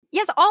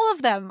Yes, all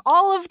of them.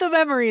 All of the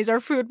memories are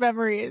food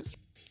memories.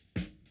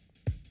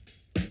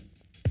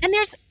 And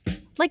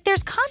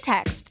there's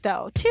context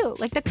though too.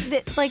 Like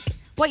like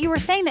what you were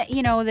saying that,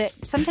 that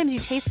sometimes you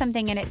taste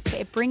something and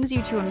it brings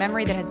you to a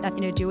memory that has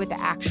nothing to do with the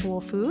actual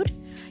food.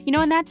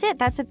 And that's it.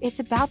 It's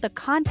about the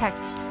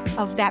context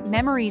of that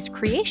memory's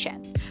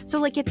creation. So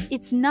like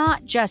it's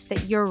not just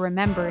that you're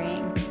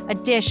remembering a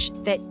dish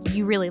that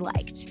you really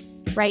liked,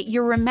 right?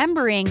 You're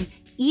remembering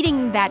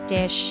eating that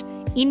dish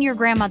in your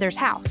grandmother's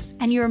house,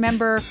 and you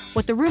remember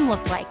what the room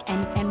looked like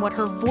and what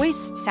her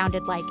voice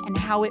sounded like and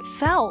how it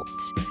felt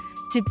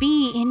to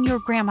be in your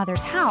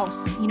grandmother's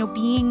house,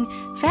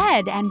 being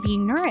fed and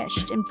being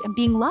nourished and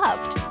being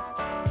loved.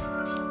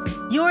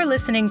 You're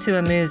listening to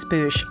Amuse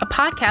Bouche, a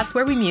podcast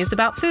where we muse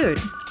about food.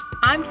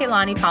 I'm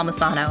Kaylani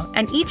Palmisano,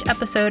 and each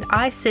episode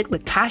I sit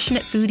with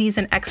passionate foodies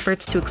and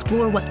experts to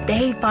explore what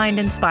they find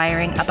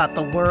inspiring about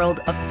the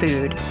world of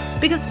food.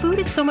 Because food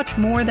is so much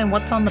more than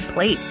what's on the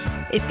plate.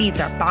 It feeds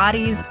our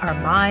bodies, our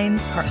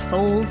minds, our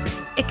souls.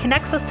 It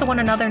connects us to one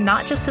another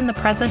not just in the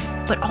present,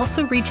 but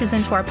also reaches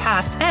into our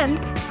past and,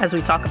 as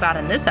we talk about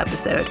in this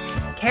episode,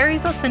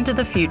 carries us into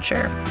the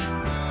future.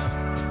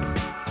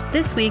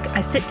 This week,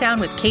 I sit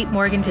down with Kate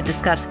Morgan to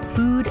discuss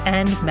food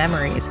and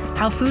memories,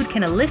 how food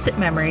can elicit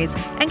memories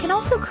and can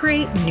also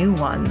create new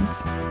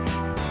ones.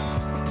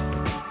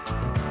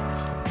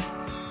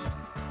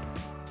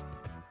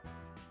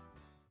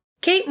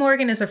 Kate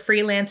Morgan is a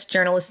freelance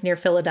journalist near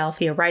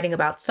Philadelphia writing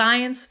about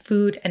science,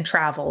 food, and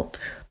travel.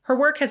 Her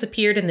work has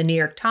appeared in the New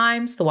York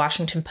Times, the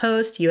Washington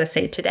Post,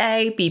 USA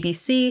Today,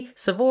 BBC,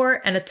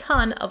 Saveur, and a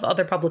ton of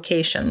other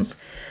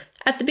publications.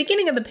 At the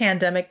beginning of the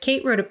pandemic,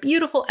 Kate wrote a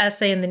beautiful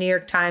essay in the New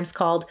York Times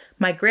called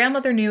 "My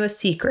Grandmother Knew a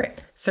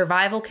Secret: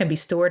 Survival Can Be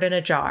Stored in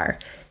a Jar."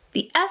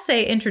 The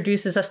essay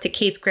introduces us to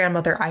Kate's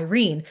grandmother,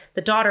 Irene,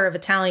 the daughter of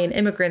Italian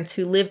immigrants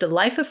who lived a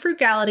life of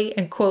frugality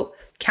and, quote,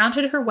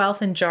 counted her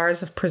wealth in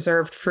jars of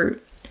preserved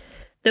fruit.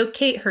 Though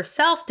Kate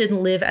herself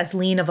didn't live as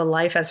lean of a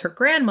life as her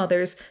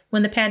grandmother's,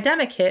 when the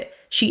pandemic hit,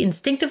 she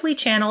instinctively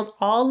channeled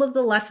all of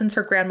the lessons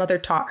her grandmother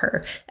taught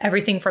her,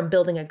 everything from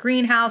building a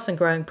greenhouse and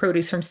growing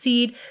produce from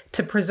seed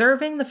to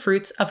preserving the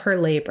fruits of her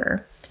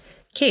labor.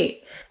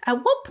 Kate,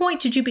 at what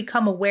point did you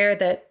become aware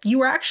that you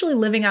were actually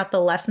living out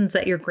the lessons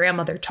that your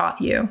grandmother taught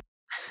you?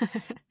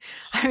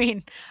 I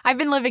mean, I've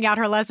been living out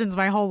her lessons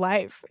my whole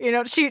life.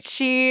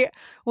 She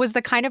was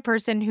the kind of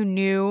person who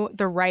knew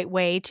the right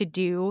way to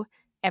do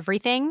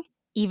everything,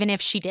 even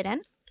if she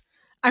didn't.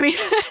 I mean,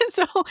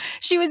 so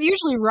she was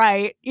usually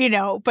right,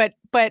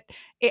 but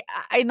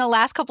in the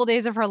last couple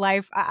days of her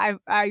life,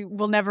 I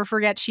will never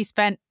forget, she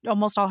spent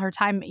almost all her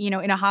time,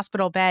 in a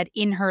hospital bed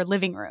in her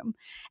living room.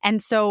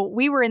 And so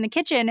we were in the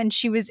kitchen and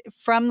she was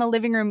from the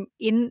living room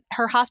in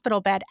her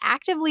hospital bed,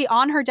 actively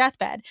on her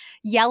deathbed,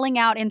 yelling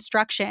out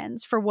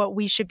instructions for what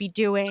we should be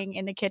doing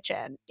in the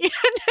kitchen,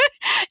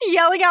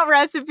 yelling out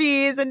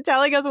recipes and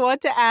telling us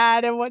what to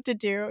add and what to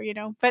do,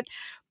 But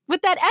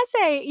with that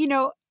essay,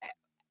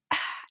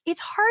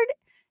 it's hard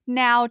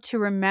now to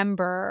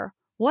remember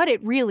what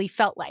it really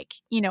felt like,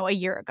 a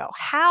year ago,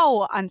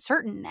 how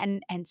uncertain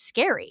and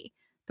scary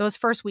those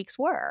first weeks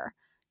were,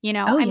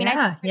 Oh, I mean,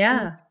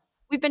 yeah.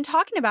 We've been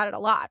talking about it a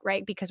lot,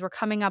 right? Because we're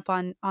coming up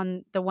on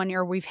the 1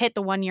 year, we've hit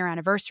the 1 year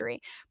anniversary,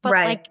 but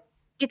right. like,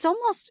 it's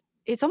almost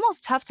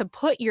tough to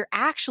put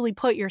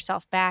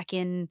yourself back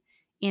in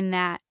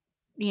that,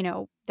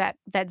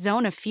 that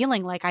zone of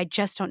feeling like, I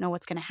just don't know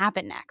what's going to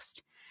happen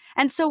next.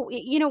 And so,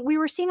 we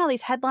were seeing all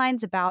these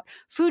headlines about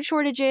food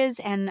shortages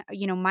and,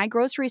 my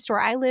grocery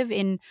store. I live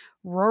in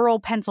rural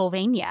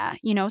Pennsylvania,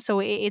 so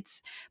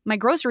it's my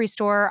grocery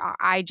store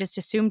I just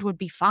assumed would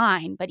be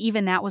fine. But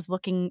even that was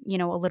looking,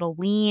 a little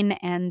lean.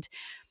 And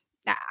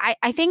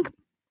I think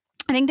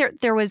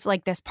there was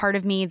like this part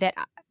of me that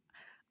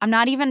I'm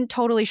not even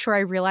totally sure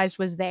I realized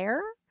was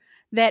there,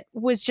 that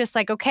was just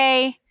like,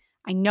 okay,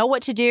 I know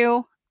what to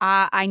do.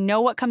 I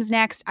know what comes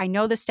next. I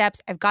know the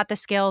steps. I've got the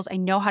skills. I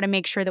know how to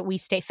make sure that we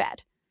stay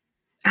fed.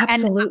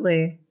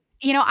 Absolutely.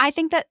 And, I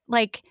think that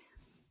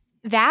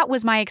that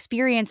was my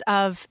experience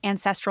of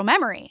ancestral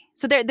memory.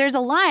 So there's a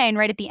line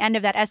right at the end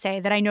of that essay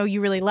that I know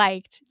you really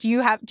liked. Do you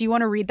want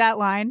to read that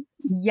line?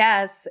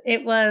 Yes,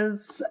 it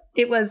was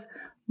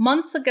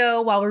months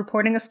ago, while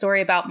reporting a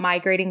story about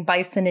migrating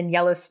bison in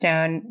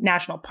Yellowstone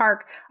National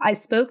Park, I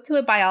spoke to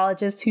a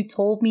biologist who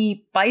told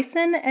me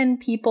bison and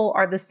people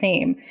are the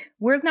same.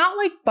 We're not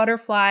like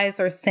butterflies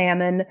or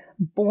salmon,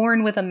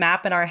 born with a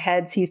map in our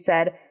heads, he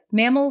said.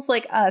 Mammals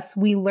like us,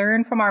 we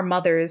learn from our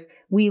mothers.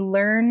 Who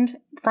learned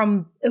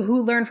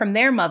from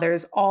their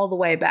mothers all the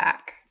way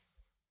back.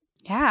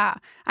 Yeah.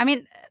 I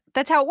mean,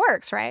 that's how it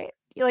works, right?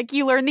 Like,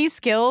 you learn these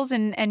skills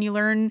and you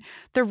learn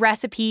the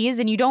recipes,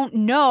 and you don't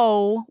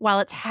know while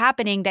it's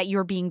happening that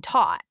you're being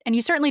taught. And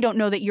you certainly don't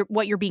know that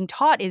what you're being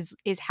taught is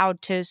how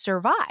to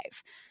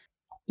survive.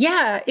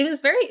 Yeah,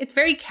 it's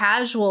very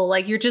casual.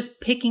 Like, you're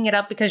just picking it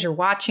up because you're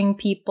watching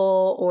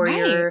people, or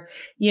right.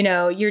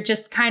 you're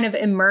just kind of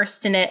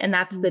immersed in it, and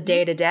that's the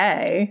day to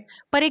day.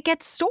 But it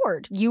gets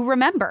stored. You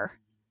remember.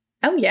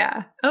 Oh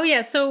yeah.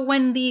 So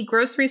when the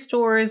grocery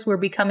stores were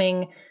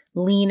becoming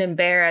lean and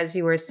bare, as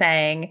you were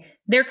saying,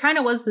 there kind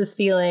of was this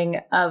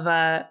feeling of,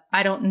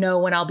 I don't know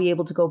when I'll be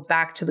able to go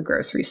back to the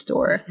grocery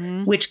store,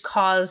 which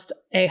caused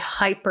a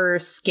hyper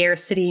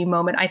scarcity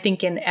moment, I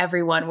think, in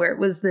everyone, where it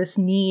was this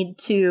need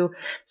to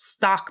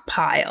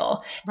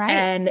stockpile. Right.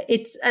 And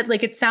it's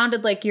like, it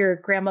sounded like your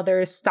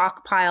grandmother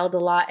stockpiled a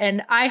lot.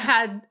 And I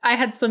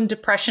had some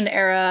Depression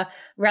era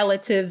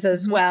relatives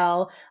as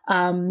well.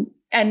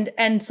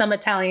 And some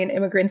Italian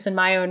immigrants in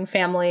my own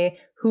family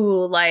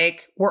who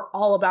like were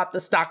all about the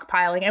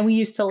stockpiling. And we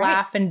used to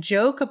laugh and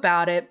joke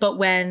about it. But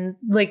when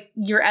like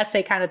your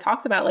essay kind of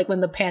talked about, like when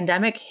the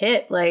pandemic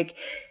hit, like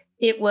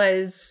it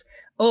was,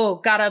 oh,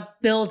 gotta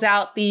build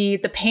out the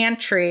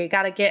pantry,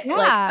 gotta get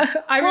like,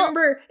 I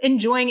remember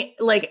enjoying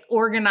like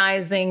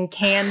organizing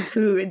canned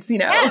foods, you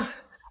know?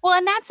 Yes. Well,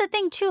 and that's the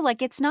thing too.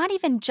 Like, it's not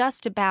even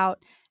just about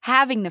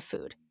having the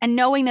food and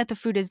knowing that the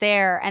food is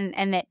there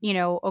and that, you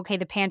know, okay,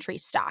 the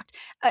pantry's stocked.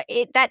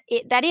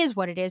 That is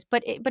what it is,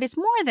 but it's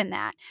more than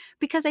that,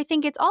 because I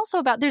think it's also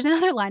about, there's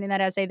another line in that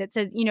essay that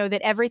says, you know,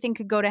 that everything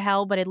could go to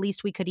hell, but at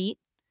least we could eat.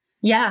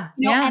 Yeah.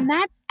 You know,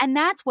 and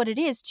that's what it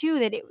is too,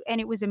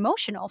 and it was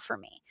emotional for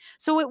me.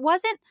 So it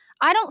wasn't,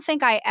 I don't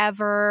think I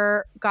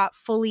ever got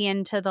fully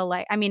into the,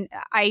 like, I mean,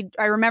 I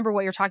remember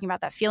what you're talking about,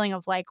 that feeling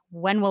of like,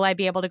 when will I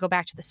be able to go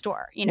back to the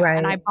store? You know,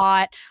 and I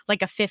bought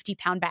like a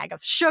 50-pound bag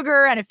of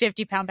sugar and a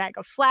 50-pound bag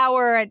of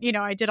flour, and, you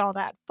know, I did all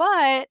that.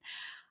 But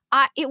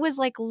it was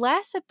like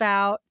less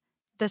about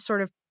the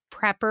sort of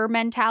prepper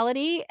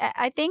mentality,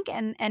 I think.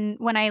 And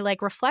when I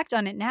like reflect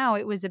on it now,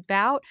 it was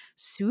about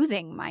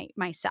soothing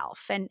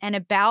myself and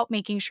about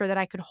making sure that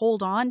I could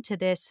hold on to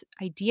this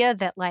idea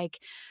that like,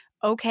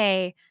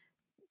 okay,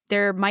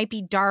 there might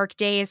be dark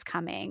days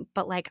coming,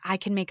 but like I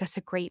can make us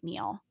a great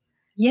meal.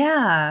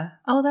 Yeah.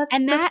 Oh,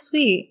 that's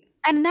sweet.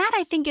 And that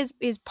I think is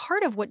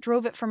part of what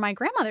drove it for my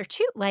grandmother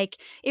too. Like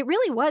it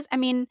really was. I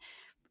mean,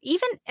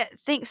 even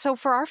so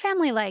for our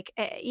family, like,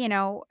 you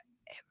know,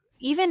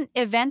 even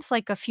events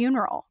like a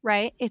funeral,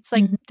 right? It's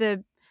like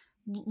the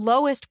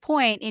lowest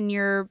point in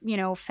your, you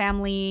know,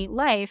 family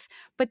life,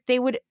 but they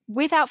would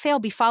without fail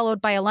be followed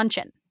by a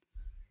luncheon.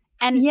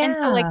 And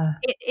so like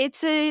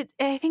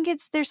I think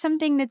there's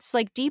something that's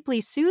like deeply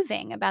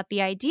soothing about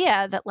the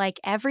idea that like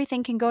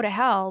everything can go to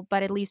hell,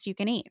 but at least you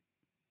can eat.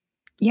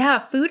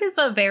 Yeah, food is it's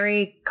a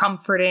very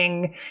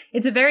comforting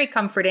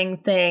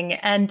thing.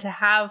 And to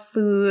have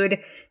food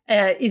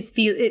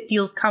it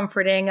feels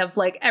comforting, of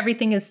like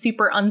everything is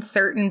super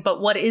uncertain, but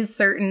what is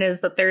certain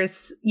is that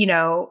there's, you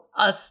know,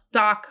 a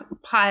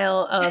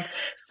stockpile of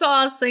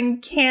sauce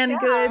and canned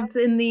goods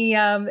in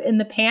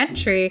the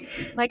pantry.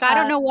 Like, I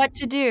don't know what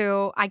to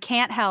do. I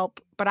can't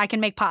help, but I can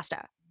make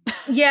pasta.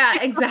 Yeah,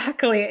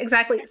 exactly.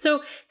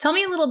 So tell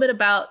me a little bit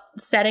about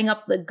setting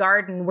up the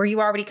garden. Were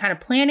you already kind of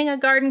planning a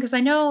garden? Because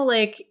I know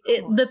like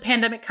the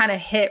pandemic kind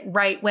of hit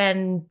right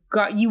when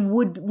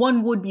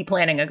one would be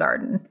planning a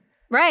garden.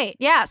 Right.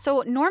 Yeah.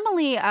 So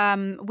normally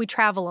we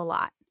travel a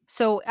lot.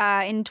 So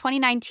in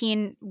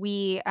 2019,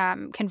 we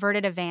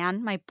converted a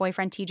van, my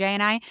boyfriend TJ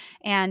and I,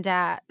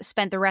 and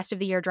spent the rest of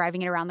the year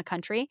driving it around the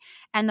country.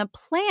 And the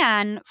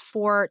plan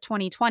for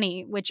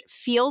 2020, which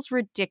feels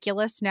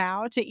ridiculous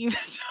now to even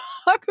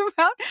talk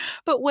about,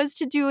 but was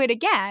to do it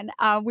again.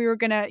 We were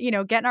going to, you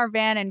know, get in our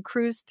van and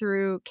cruise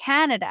through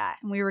Canada.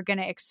 And we were going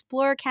to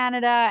explore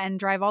Canada and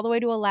drive all the way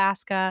to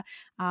Alaska,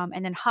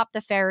 and then hop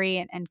the ferry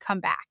and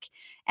come back.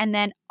 And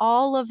then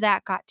all of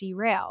that got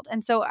derailed.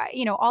 And so,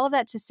 you know, all of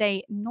that to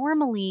say,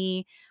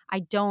 normally I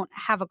don't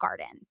have a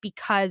garden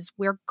because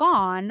we're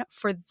gone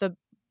for the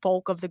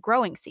bulk of the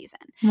growing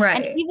season.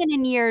 Right. And even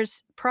in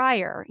years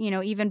prior, you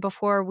know, even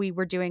before we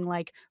were doing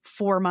like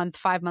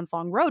 4-month, 5-month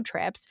long road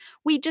trips,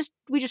 we just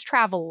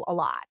travel a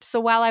lot.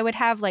 So while I would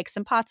have like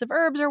some pots of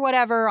herbs or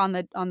whatever on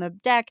the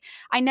deck,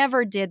 I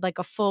never did like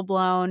a full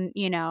blown,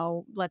 you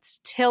know, let's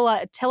till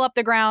up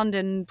the ground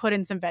and put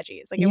in some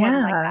veggies. Like it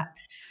wasn't like that.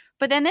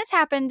 But then this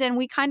happened and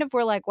we kind of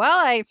were like,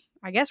 well,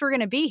 I guess we're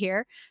going to be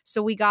here.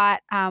 So we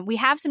got, we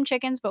have some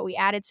chickens, but we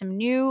added some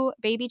new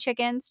baby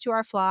chickens to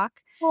our flock.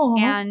 Aww.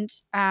 And,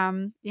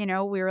 you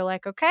know, we were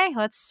like, okay,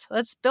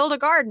 let's build a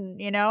garden,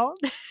 you know?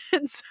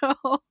 And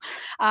so,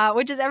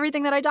 which is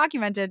everything that I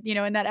documented, you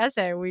know, in that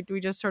essay. We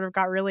just sort of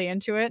got really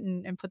into it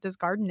and put this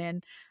garden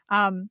in.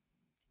 And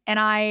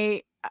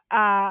it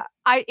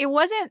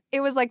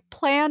was like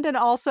planned and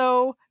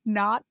also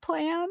not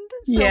planned.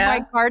 So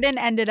my garden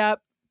ended up,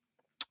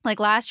 like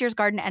last year's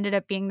garden ended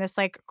up being this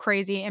like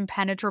crazy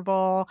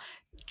impenetrable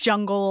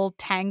jungle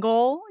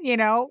tangle, you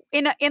know,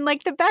 in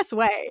like the best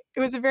way. It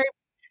was a very,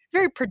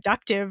 very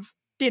productive,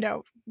 you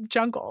know,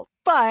 jungle.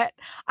 But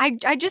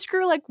I just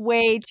grew like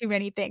way too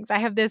many things. I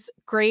have this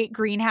great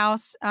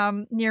greenhouse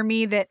near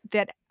me that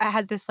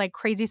has this like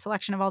crazy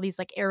selection of all these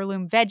like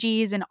heirloom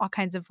veggies and all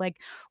kinds of like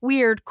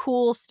weird,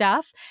 cool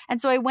stuff.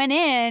 And so I went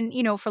in,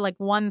 you know, for like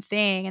one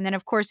thing. And then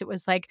of course it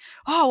was like,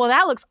 oh, well,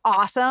 that looks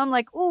awesome.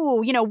 Like,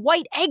 ooh, you know,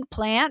 white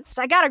eggplants.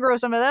 I got to grow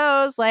some of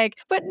those. Like,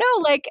 but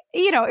no, like,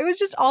 you know, it was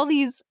just all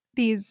these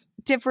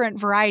different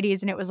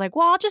varieties. And it was like,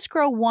 well, I'll just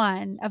grow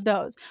one of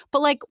those.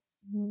 But like,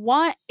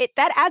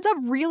 that adds up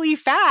really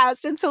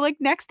fast. And so like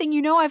next thing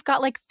you know, I've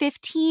got like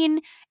 15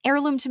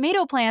 heirloom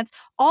tomato plants,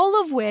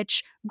 all of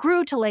which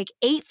grew to like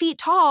 8 feet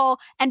tall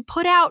and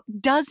put out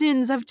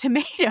dozens of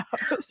tomatoes.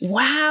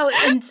 Wow.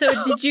 And so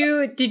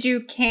did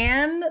you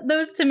can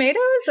those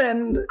tomatoes?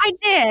 And I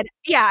did.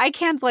 Yeah, I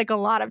canned like a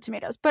lot of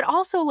tomatoes. But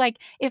also like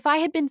if I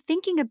had been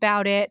thinking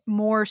about it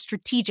more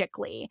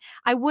strategically,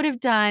 I would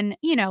have done,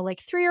 like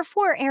 3 or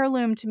 4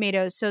 heirloom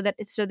tomatoes so that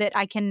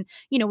I can,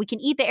 we can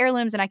eat the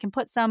heirlooms and I can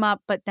put some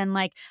up, but then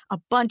like a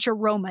bunch of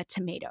Roma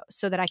tomatoes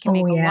so that I can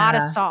make a lot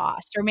of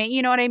sauce or make,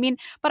 you know what I mean?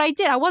 But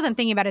I wasn't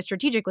thinking about it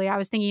strategically. I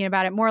was thinking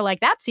about it more like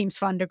that seems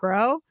fun to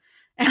grow.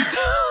 And so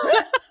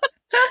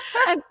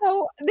and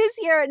so this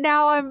year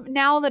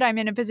now that I'm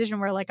in a position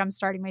where like I'm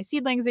starting my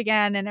seedlings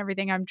again and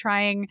everything, I'm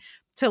trying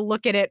to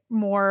look at it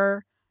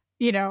more,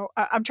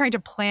 I'm trying to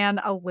plan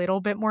a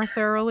little bit more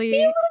thoroughly. Be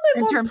a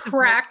little bit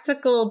more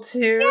practical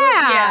too.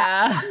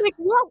 Yeah. Like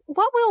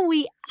what will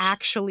we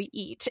actually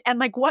eat? And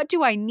like what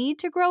do I need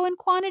to grow in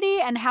quantity?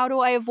 And how do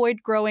I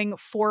avoid growing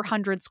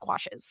 400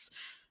 squashes?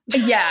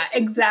 Yeah,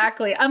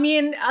 exactly. I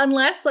mean,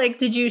 unless like,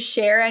 did you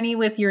share any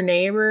with your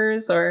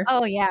neighbors or?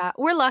 Oh yeah.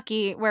 We're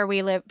lucky where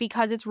we live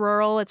because it's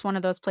rural. It's one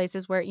of those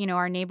places where,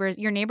 your neighbors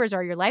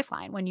are your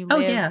lifeline when you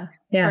live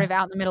sort of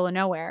out in the middle of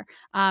nowhere.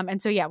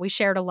 And so, yeah, we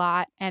shared a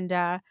lot and,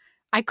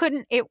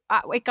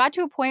 it got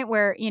to a point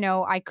where,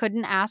 I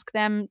couldn't ask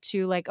them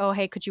to like, oh,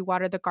 hey, could you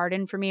water the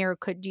garden for me? Or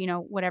could,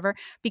 whatever,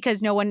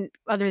 because no one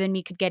other than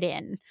me could get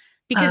in.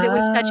 Because it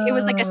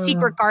was like a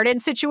secret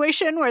garden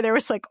situation where there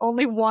was like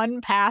only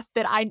one path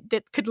that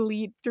could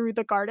lead through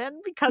the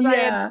garden because I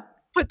had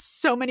put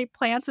so many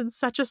plants in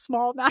such a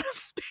small amount of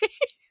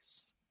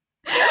space.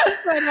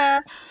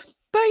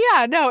 But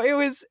yeah, no, it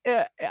was,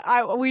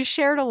 we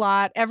shared a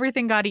lot.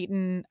 Everything got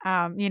eaten.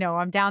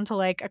 I'm down to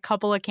like a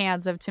couple of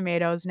cans of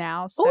tomatoes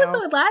now. So. Oh,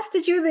 so it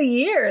lasted you the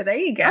year. There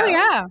you go. Oh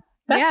yeah.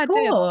 That's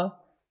cool.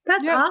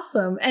 That's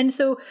awesome. And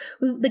so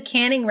the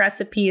canning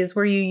recipes,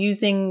 were you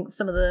using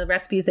some of the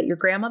recipes that your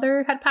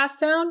grandmother had passed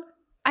down?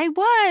 I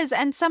was.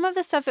 And some of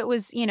the stuff it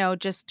was,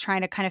 just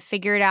trying to kind of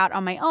figure it out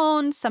on my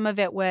own. Some of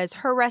it was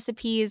her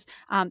recipes.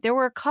 There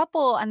were a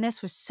couple, and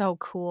this was so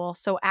cool.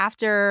 So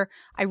after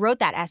I wrote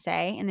that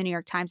essay in the New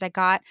York Times, I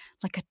got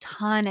like a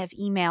ton of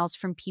emails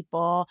from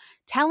people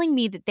telling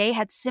me that they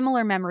had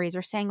similar memories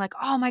or saying like,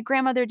 oh, my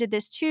grandmother did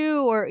this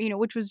too, or,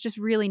 which was just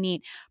really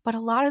neat. But a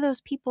lot of those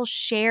people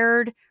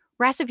shared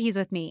recipes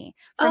with me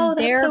from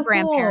their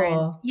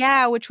grandparents. Cool.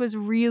 Yeah, which was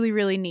really,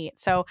 really neat.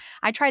 So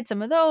I tried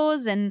some of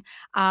those and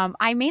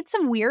I made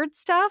some weird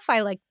stuff. I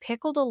like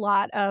pickled a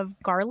lot of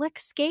garlic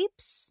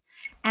scapes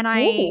and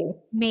I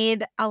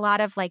made a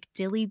lot of like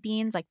dilly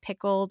beans, like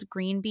pickled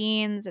green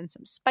beans and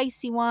some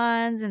spicy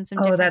ones and some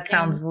different that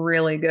sounds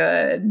really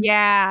good.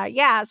 Yeah.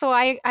 Yeah. So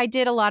I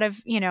did a lot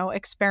of,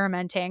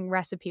 experimenting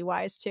recipe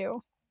wise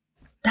too.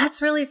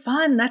 That's really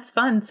fun. That's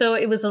fun. So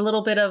it was a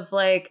little bit of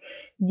like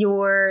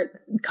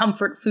your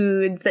comfort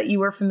foods that you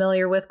were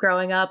familiar with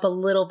growing up, a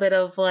little bit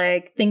of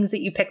like things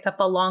that you picked up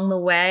along the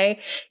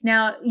way.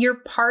 Now, your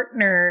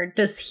partner,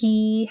 does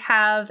he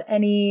have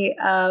any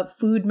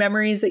food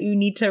memories that you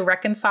need to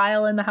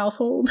reconcile in the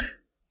household?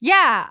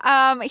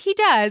 Yeah, he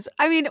does.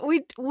 I mean,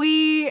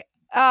 we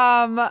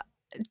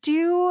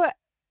do.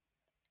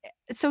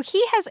 So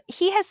he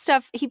has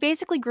stuff. He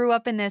basically grew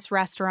up in this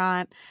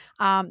restaurant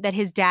that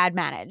his dad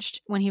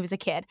managed when he was a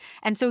kid.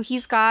 And so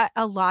he's got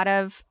a lot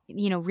of,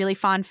 really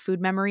fond food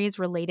memories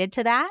related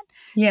to that.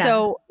 Yeah.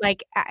 So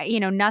like,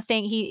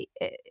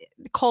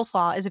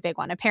 coleslaw is a big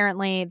one.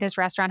 Apparently this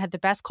restaurant had the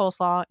best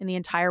coleslaw in the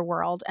entire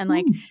world and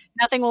like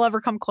nothing will ever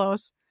come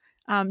close.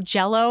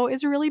 Jell-O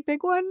is a really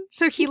big one.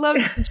 So he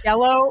loves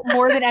Jell-O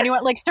more than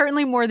anyone, like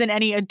certainly more than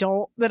any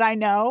adult that I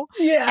know.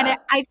 Yeah. And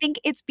I think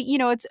it's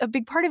a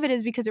big part of it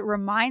is because it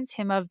reminds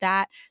him of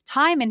that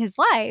time in his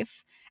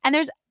life. And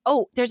there's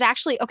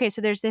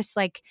there's this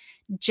like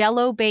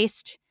Jell-O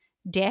based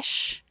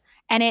dish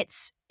and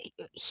it's,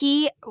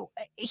 he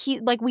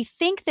like, we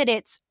think that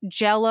it's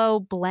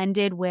Jell-O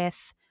blended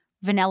with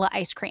vanilla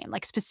ice cream,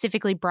 like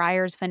specifically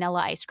Breyer's vanilla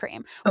ice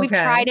cream. We've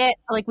tried it,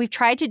 like we've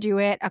tried to do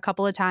it a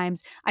couple of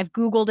times. I've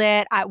Googled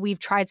it. We've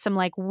tried some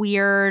like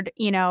weird,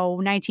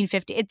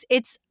 1950.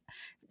 It's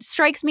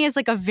strikes me as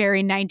like a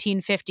very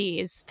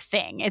 1950s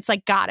thing. It's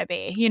like gotta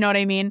be, you know what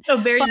I mean? Oh,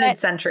 very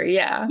mid-century,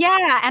 yeah.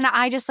 Yeah, and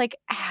I just like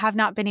have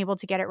not been able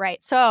to get it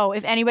right. So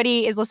if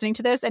anybody is listening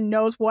to this and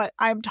knows what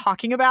I'm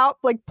talking about,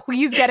 like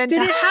please get in touch.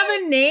 Did it have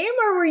a name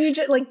or were you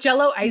just like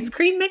Jell-O ice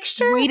cream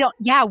mixture? We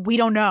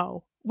don't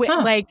know.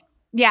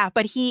 Yeah,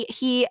 but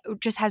he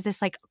just has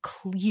this like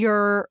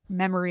clear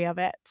memory of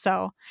it.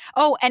 So,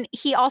 and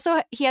he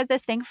has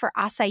this thing for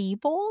acai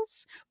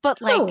bowls,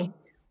 but like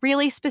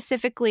really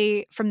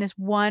specifically from this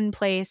one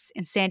place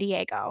in San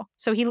Diego.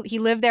 So he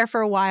lived there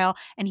for a while,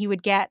 and he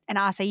would get an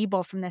acai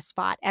bowl from this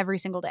spot every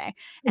single day.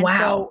 And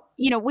so,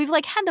 we've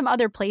like had them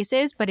other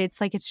places, but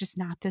it's like, it's just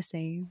not the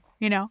same,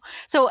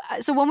 So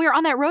when we were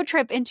on that road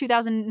trip in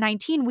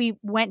 2019, we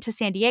went to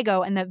San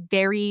Diego, and the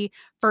very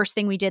first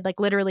thing we did, like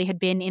literally had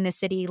been in the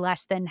city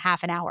less than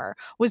half an hour,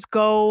 was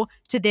go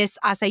to this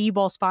acai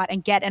bowl spot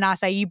and get an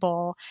acai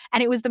bowl.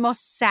 And it was the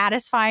most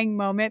satisfying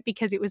moment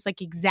because it was like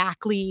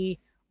exactly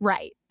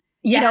right.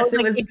 Yes,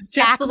 it was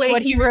exactly just the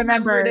way he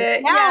remembered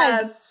it.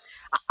 Yes.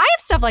 I have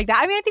stuff like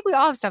that. I mean, I think we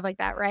all have stuff like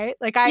that, right?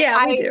 Like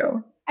we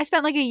do. I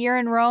spent like a year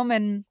in Rome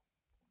and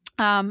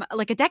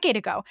like a decade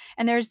ago,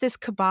 and there's this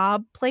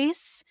kebab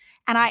place,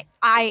 and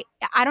I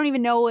don't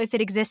even know if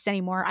it exists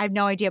anymore. I have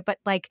no idea, but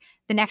like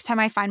the next time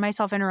I find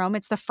myself in Rome,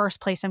 it's the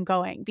first place I'm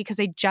going because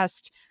I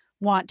just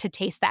want to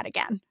taste that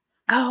again.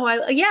 Oh,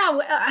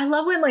 I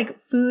love when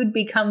like food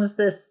becomes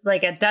this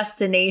like a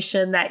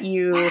destination that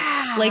you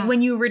like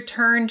when you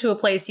return to a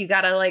place, you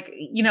gotta like,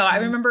 I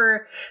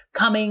remember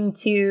coming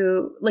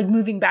to like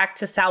moving back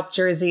to South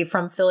Jersey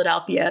from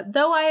Philadelphia,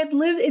 though I had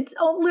lived, it's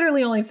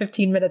literally only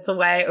 15 minutes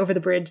away over the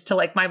bridge to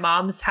like my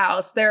mom's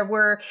house. There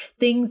were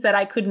things that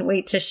I couldn't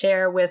wait to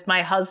share with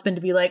my husband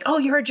to be like, oh,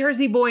 you're a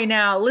Jersey boy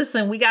now.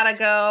 Listen, we gotta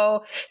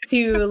go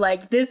to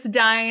like this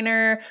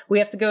diner. We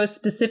have to go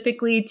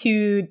specifically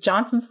to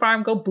Johnson's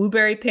Farm, go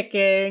blueberry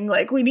picking.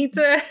 Like we need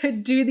to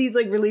do these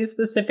like really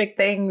specific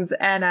things.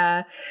 And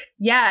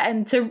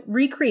and to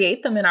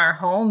recreate them in our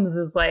homes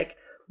is like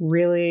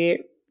really,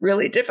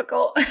 really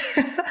difficult.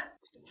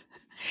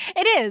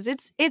 It is.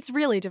 It's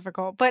really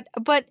difficult. But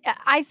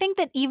I think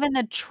that even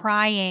the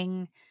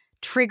trying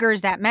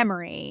triggers that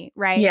memory,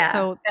 right? Yeah.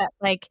 So that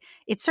like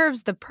it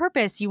serves the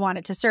purpose you want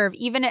it to serve.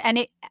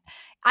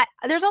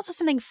 There's also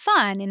something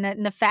fun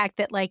in the fact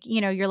that like,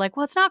 you're like,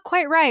 well, it's not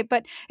quite right,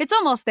 but it's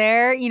almost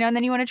there, and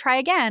then you want to try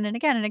again and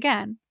again and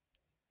again.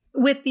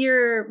 With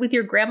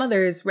your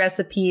grandmother's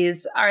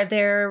recipes, are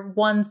there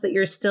ones that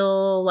you're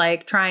still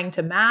like trying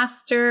to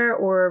master,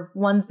 or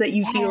ones that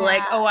you feel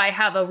like, oh, I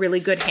have a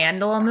really good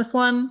handle on this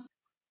one?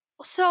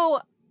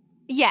 So,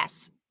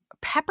 yes,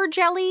 pepper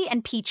jelly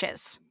and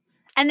peaches.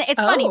 And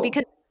it's funny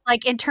because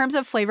like in terms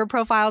of flavor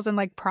profiles and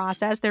like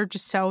process, they're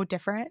just so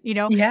different,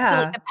 Yeah. So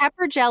like the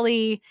pepper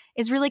jelly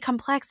is really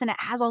complex, and it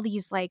has all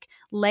these like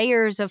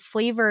layers of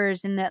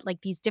flavors, and that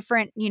like these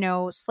different,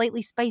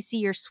 slightly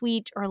spicy or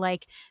sweet, or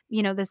like,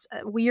 this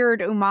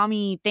weird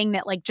umami thing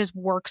that like just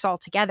works all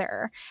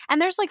together.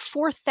 And there's like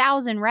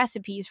 4,000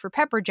 recipes for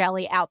pepper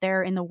jelly out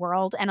there in the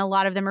world, and a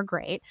lot of them are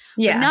great.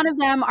 Yeah. But none of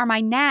them are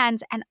my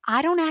nan's, and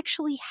I don't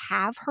actually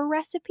have her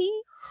recipe.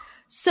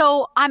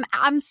 So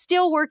I'm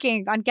still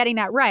working on getting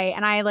that right,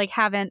 and I like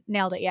haven't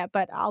nailed it yet,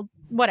 but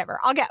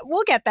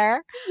we'll get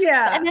there.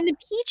 Yeah. And then the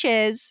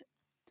peaches,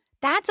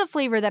 that's a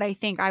flavor that I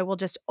think I will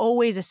just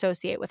always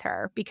associate with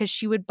her, because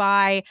she would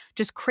buy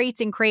just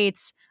crates and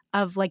crates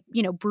of like,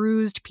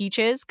 bruised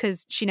peaches,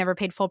 because she never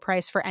paid full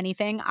price for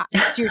anything.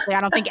 Seriously,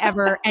 I don't think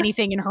ever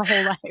anything in her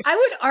whole life. I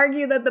would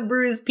argue that the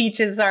bruised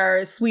peaches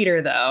are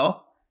sweeter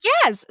though.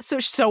 Yes.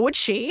 So would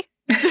she.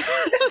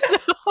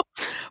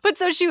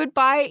 So she would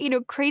buy,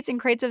 crates and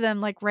crates of them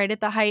like right at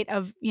the height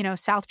of,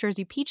 South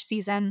Jersey peach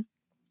season.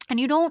 And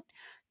you don't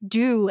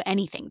do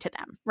anything to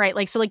them, right?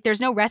 Like, so like there's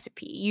no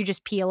recipe. You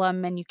just peel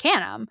them and you can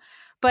them.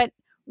 But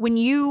when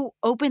you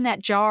open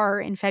that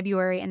jar in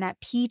February and that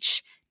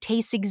peach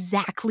tastes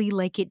exactly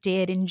like it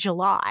did in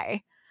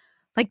July,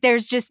 like there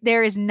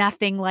is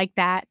nothing like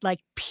that, like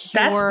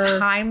pure. That's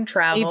time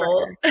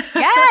travel.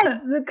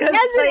 Yes, because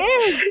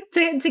it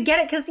is to get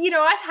it. Because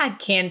I've had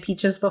canned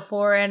peaches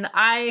before, and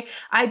I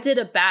did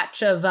a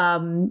batch of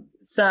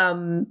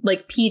some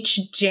like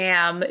peach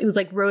jam. It was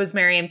like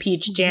rosemary and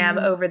peach jam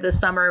over the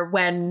summer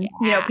when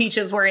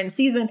peaches were in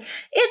season.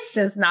 It's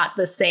just not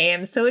the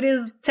same. So it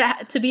is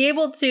to be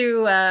able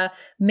to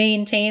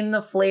maintain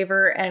the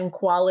flavor and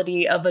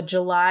quality of a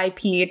July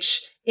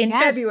peach in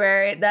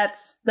February,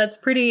 that's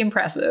pretty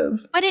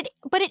impressive. But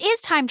it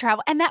is time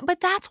travel, and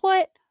that's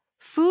what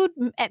food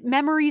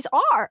memories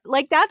are.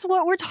 Like that's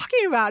what we're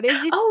talking about.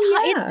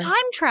 It's time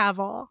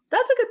travel.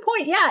 That's a good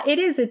point. Yeah, it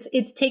is.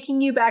 It's taking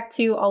you back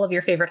to all of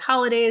your favorite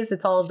holidays.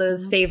 It's all of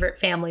those favorite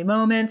family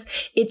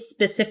moments. It's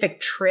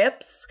specific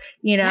trips.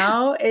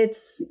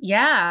 It's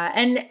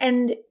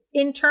and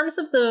in terms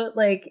of the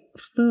like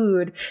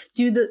food,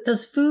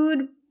 does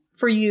food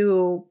for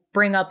you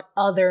bring up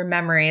other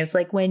memories?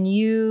 Like when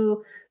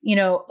you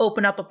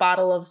open up a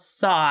bottle of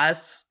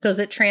sauce, does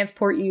it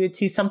transport you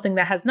to something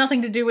that has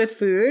nothing to do with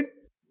food?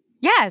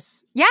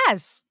 Yes.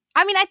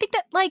 I mean, I think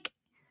that like,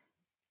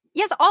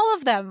 yes, all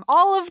of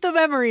the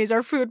memories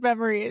are food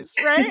memories,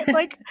 right?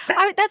 Like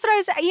that's what I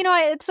was,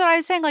 that's what I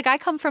was saying. Like I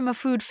come from a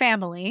food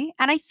family,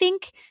 and I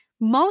think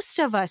most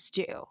of us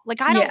do.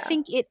 Like, I don't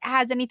think it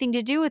has anything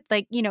to do with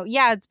like,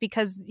 yeah, it's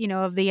because,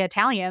 of the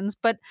Italians,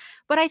 but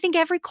I think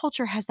every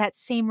culture has that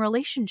same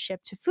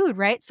relationship to food,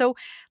 right? So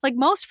like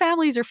most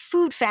families are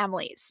food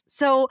families.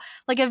 So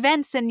like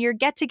events and your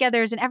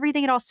get-togethers and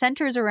everything, it all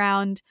centers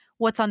around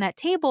what's on that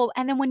table.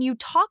 And then when you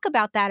talk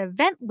about that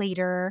event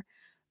later,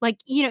 like,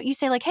 you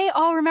say like, hey,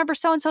 oh, remember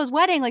so-and-so's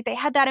wedding? Like they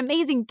had that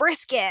amazing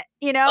brisket,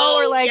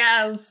 or like,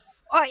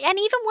 yes. and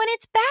even when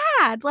it's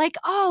bad, like,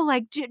 oh,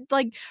 like,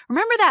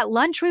 remember that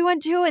lunch we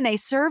went to and they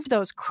served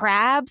those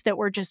crabs that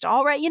were just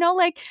all right,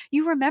 like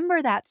you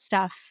remember that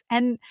stuff.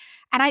 And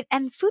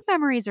food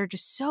memories are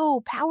just so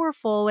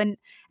powerful. And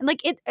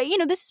like it,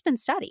 this has been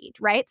studied,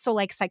 right? So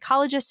like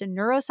psychologists and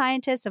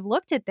neuroscientists have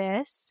looked at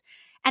this,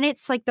 and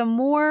it's like the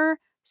more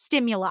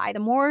stimuli, the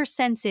more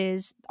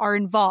senses are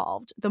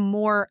involved, the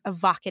more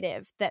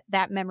evocative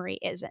that memory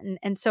is.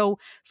 And so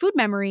food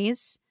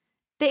memories,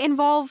 they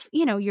involve,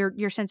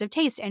 your sense of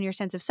taste and your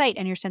sense of sight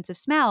and your sense of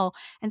smell.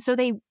 And so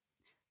they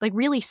like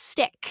really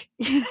stick,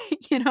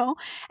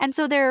 and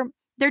so they're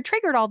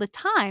triggered all the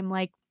time.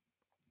 Like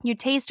you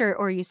taste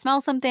or you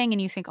smell something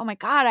and you think, oh my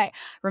God, I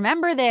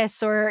remember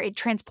this, or it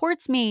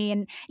transports me.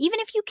 And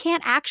even if you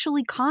can't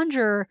actually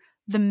conjure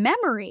the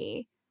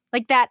memory,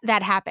 like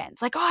that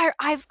happens. Like, oh,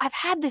 I've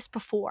had this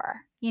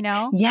before,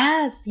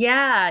 Yes.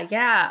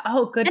 Yeah.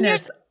 Oh,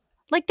 goodness.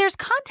 And there's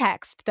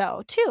context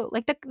though too.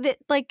 Like the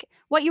like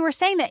what you were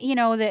saying that,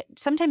 that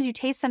sometimes you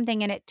taste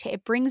something and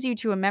it brings you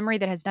to a memory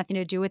that has nothing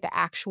to do with the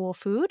actual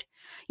food,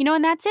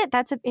 and that's it.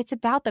 It's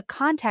about the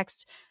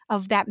context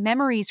of that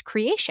memory's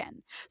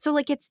creation. So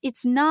like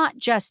it's not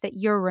just that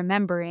you're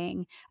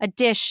remembering a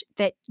dish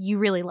that you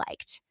really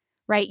liked,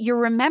 right? You're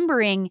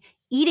remembering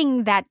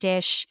eating that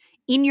dish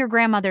in your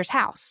grandmother's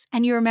house,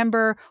 and you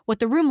remember what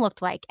the room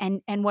looked like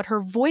and what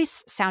her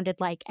voice sounded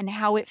like and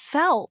how it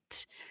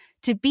felt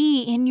to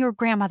be in your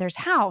grandmother's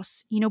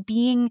house,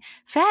 being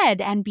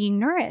fed and being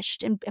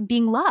nourished and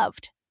being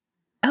loved.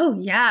 Oh,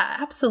 yeah,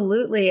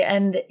 absolutely.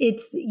 And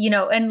it's,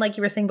 and like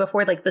you were saying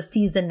before, like the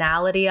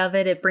seasonality of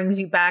it, it brings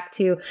you back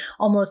to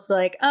almost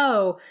like,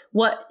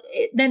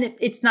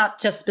 it's not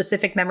just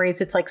specific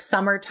memories. It's like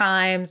summer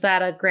times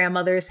at a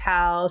grandmother's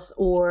house,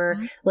 or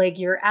like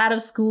you're out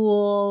of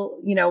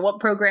school, what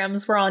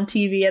programs were on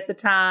TV at the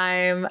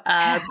time,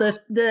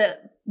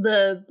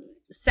 the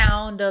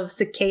sound of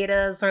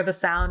cicadas or the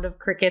sound of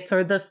crickets,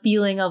 or the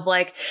feeling of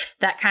like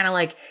that kind of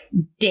like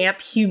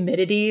damp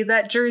humidity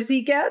that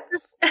Jersey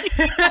gets.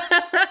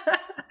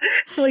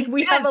 Like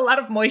we have a lot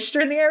of moisture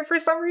in the air for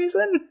some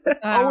reason,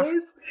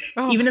 always,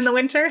 even in the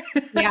winter.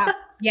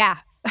 Yeah.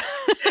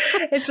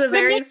 It's a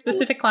very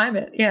specific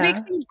climate. Yeah. It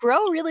makes things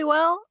grow really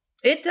well.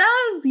 It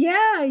does.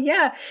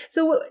 Yeah.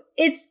 So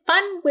it's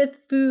fun with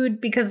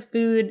food because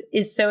food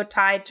is so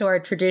tied to our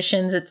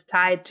traditions. It's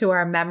tied to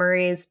our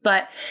memories,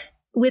 but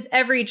with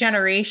every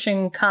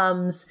generation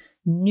comes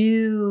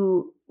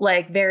new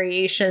like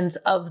variations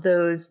of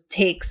those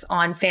takes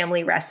on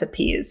family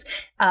recipes.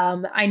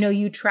 I know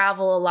you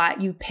travel a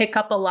lot. You pick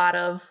up a lot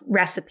of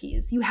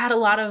recipes. You had a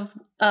lot of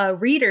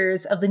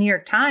readers of the New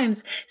York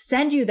Times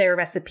send you their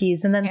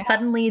recipes, and then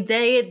suddenly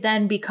they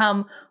then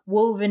become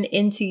woven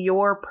into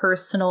your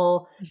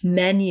personal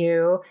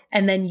menu,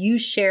 and then you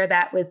share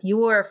that with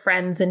your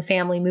friends and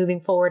family moving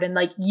forward. And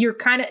like you're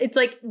it's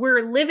like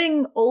we're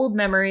living old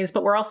memories,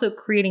 but we're also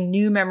creating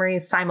new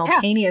memories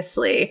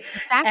simultaneously.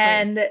 Exactly.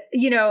 And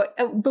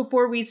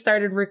before we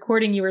started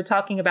recording, you were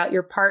talking about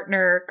your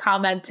partner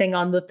commenting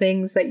on the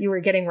things that you were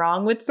getting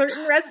wrong with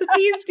certain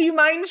recipes. Do you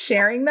mind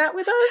sharing that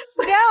with us?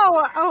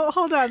 No. Oh,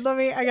 hold on.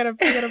 I gotta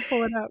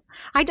pull it up.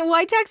 I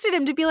texted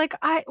him to be like,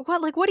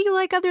 what do you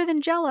like other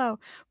than Jell-O?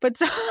 But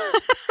so,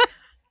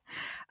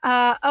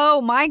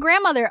 my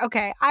grandmother.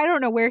 Okay, I don't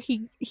know where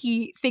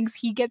he thinks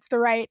he gets the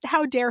right.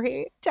 How dare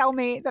he tell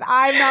me that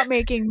I'm not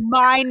making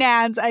my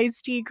Nan's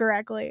iced tea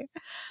correctly?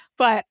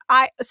 But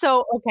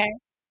okay.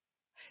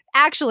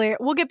 Actually,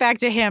 we'll get back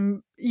to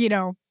him,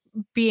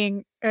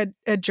 being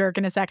a jerk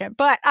in a second.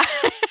 But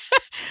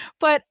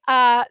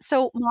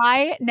so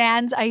my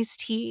Nan's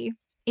iced tea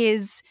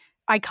is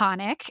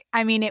iconic.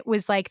 I mean, it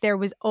was like there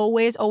was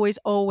always, always,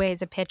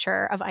 always a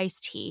pitcher of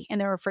iced tea in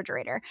the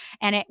refrigerator,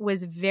 and it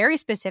was very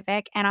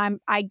specific. And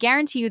I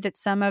guarantee you that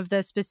some of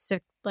the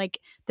specific, like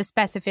the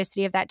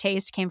specificity of that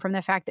taste, came from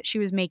the fact that she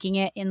was making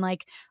it in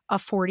like a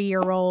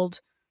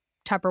 40-year-old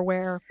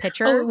Tupperware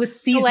pitcher. Oh, it was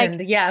seasoned.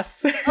 So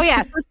yes. Oh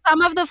yeah. So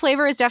some of the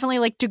flavor is definitely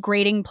like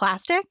degrading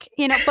plastic,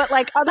 but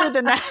like other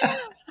than that.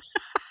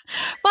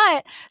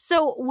 But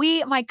so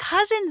my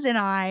cousins and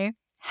I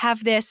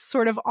have this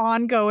sort of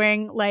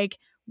ongoing, like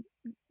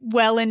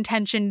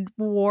well-intentioned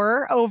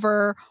war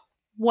over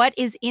what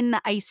is in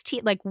the iced tea,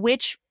 like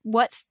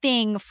what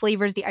thing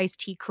flavors the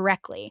iced tea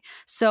correctly.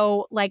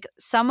 So like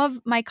some of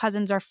my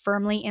cousins are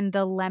firmly in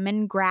the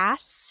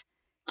lemongrass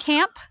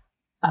camp.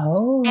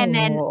 Oh. And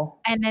then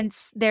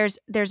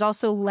there's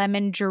also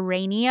lemon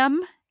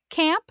geranium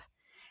camp.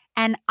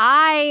 And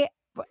I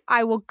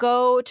will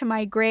go to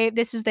my grave.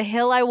 This is the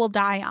hill I will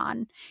die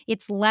on.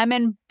 It's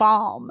lemon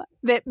balm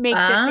that makes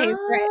it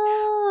taste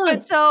right.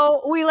 But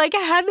so we like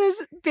had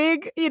this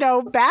big,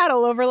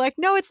 battle over like,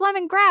 no, it's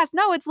lemongrass.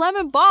 No, it's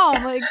lemon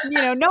balm. Like,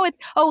 no, it's,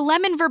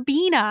 lemon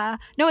verbena.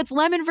 No, it's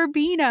lemon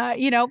verbena,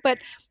 but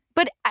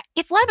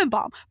it's lemon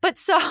balm. But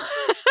so,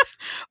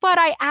 but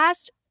I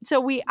asked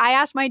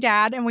my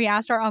dad and we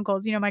asked our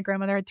uncles, my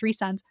grandmother had 3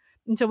 sons.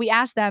 And so we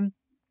asked them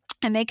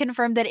and they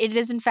confirmed that it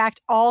is in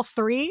fact all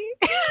 3.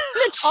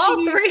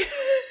 All 3.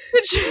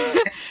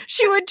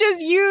 She would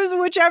just use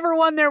whichever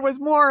one there was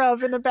more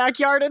of in the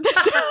backyard at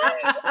the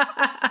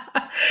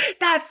time.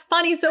 That's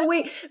funny. So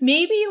wait,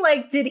 maybe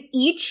like did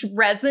each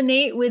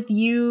resonate with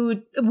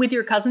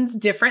your cousins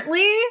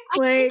differently?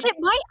 I think it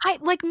might.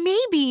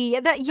 Maybe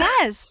that.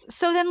 Yes.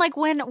 So then, like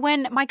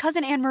when my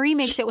cousin Anne Marie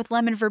makes it with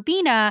lemon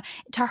verbena,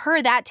 to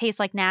her that tastes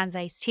like Nan's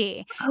iced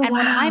tea, and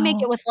when I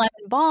make it with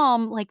lemon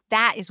balm, like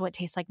that is what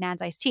tastes like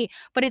Nan's iced tea.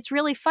 But it's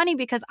really funny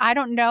because I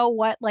don't know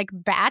what like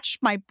batch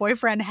my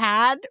boyfriend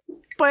had.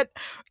 But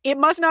it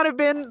must not have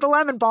been the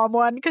lemon balm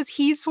one because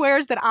he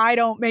swears that I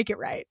don't make it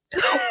right.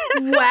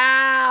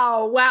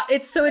 Wow.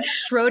 It's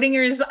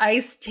Schrodinger's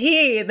iced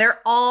tea. They're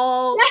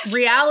all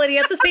reality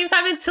at the same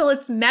time until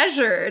it's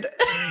measured.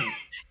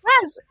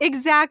 Yes,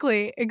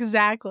 exactly.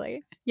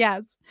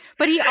 Yes.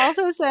 But he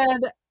also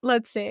said,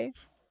 let's see.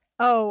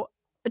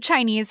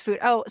 Chinese food.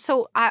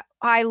 So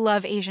I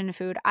love Asian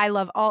food. I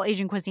love all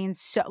Asian cuisines.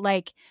 So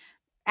like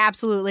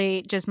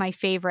absolutely just my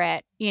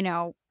favorite,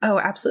 Oh,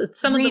 absolutely.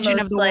 Some of the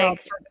most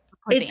like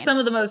it's some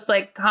of the most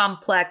like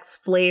complex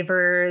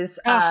flavors.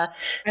 I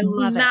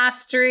love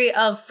mastery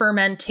of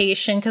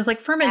fermentation. Because like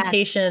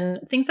fermentation,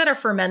 things that are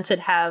fermented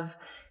have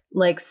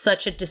like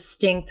such a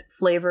distinct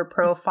flavor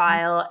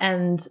profile,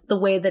 and the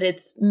way that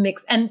it's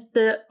mixed, and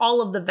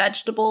all of the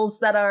vegetables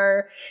that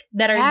are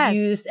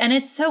used, and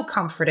it's so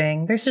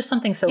comforting. There's just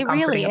something so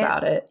comforting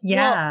about it.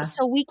 Yeah. Well,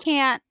 so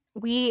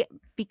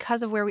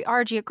because of where we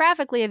are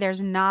geographically,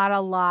 there's not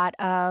a lot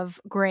of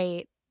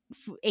great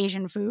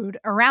Asian food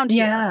around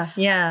here.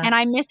 Yeah. And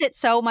I miss it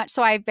so much.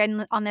 So I've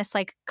been on this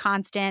like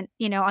constant,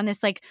 on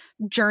this like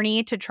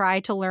journey to try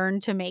to learn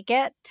to make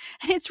it.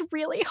 And it's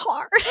really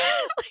hard.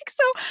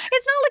 So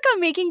it's not like I'm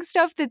making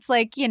stuff that's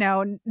like,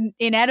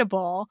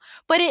 inedible,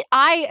 but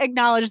I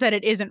acknowledge that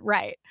it isn't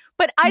right.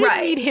 But I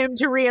didn't need him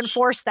to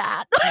reinforce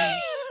that.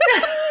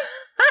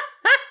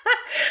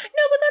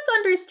 No, but that's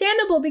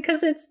understandable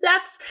because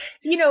that's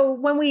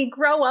when we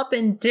grow up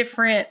in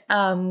different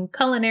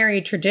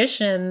culinary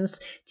traditions,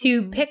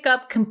 to pick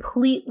up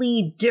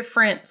completely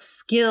different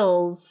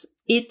skills,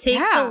 it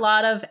takes a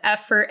lot of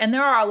effort, and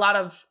there are a lot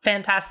of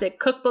fantastic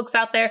cookbooks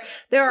out there.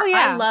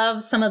 I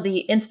love some of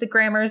the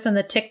Instagrammers and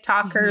the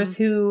TikTokers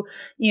who,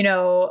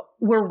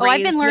 were raised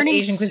I've been learning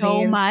with Asian cuisines.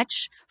 So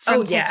much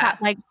from TikTok,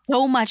 like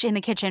so much in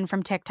the kitchen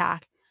from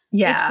TikTok.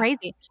 Yeah. It's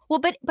crazy. Well,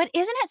 but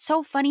isn't it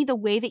so funny the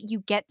way that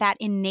you get that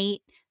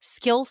innate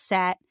skill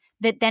set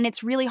that then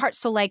it's really hard.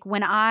 So like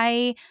when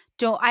I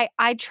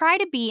try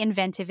to be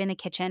inventive in the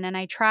kitchen, and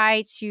I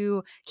try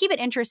to keep it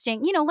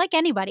interesting, like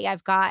anybody,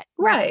 I've got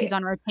recipes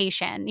on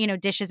rotation,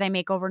 dishes I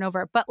make over and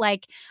over, but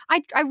like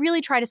I really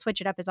try to switch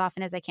it up as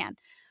often as I can.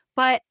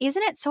 But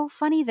isn't it so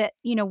funny that,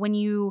 when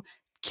you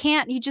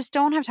just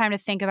don't have time to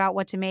think about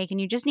what to make,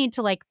 and you just need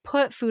to like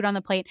put food on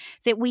the plate,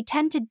 that we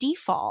tend to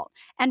default.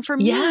 And for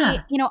me,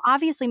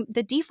 obviously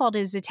the default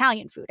is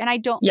Italian food, and I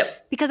don't,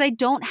 because I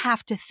don't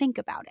have to think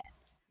about it.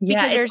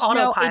 Yeah, because it's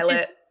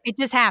autopilot. It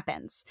just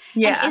happens.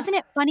 Yeah. And isn't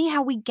it funny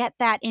how we get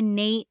that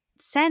innate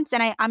sense?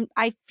 And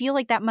I feel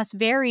like that must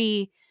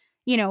vary,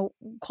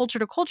 culture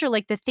to culture,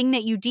 like the thing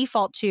that you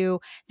default to,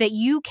 that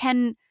you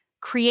can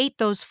create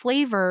those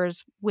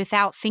flavors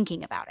without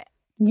thinking about it.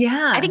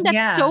 Yeah. I think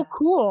that's so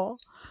cool.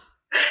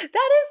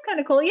 That is kind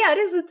of cool. Yeah, it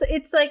is.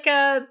 It's like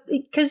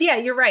because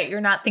you're right.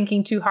 You're not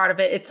thinking too hard of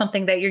it. It's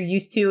something that you're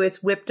used to.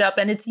 It's whipped up,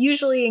 and it's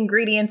usually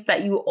ingredients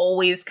that you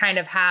always kind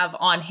of have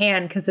on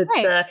hand because it's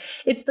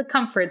the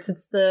comforts.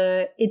 It's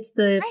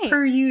the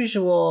per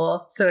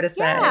usual, so to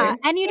say. Yeah,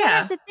 and you don't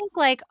have to think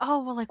like,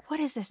 oh, well, like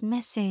what is this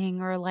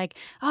missing, or like,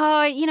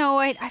 oh,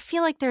 I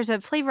feel like there's a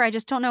flavor I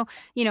just don't know.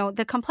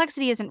 The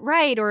complexity isn't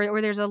right,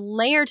 or there's a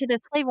layer to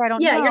this flavor I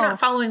don't know. Yeah, you're not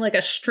following like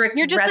a strict.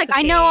 You're just recipe. like,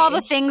 I know all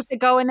the things that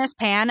go in this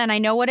pan, and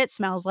I know what it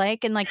smells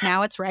like, and like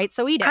now it's right,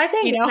 so eat it. I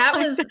think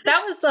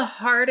that was the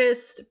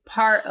hardest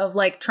part of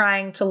like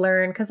trying to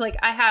learn, because like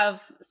I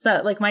have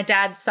like my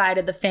dad's side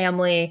of the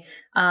family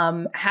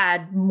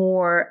had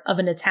more of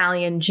an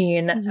Italian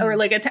gene, or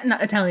like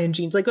not Italian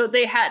genes. Like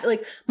they had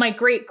like my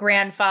great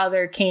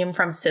grandfather came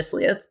from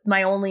Sicily. That's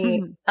my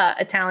only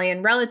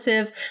Italian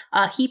relative.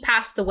 He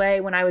passed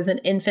away when I was an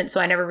infant, so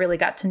I never really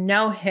got to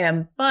know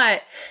him.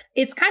 But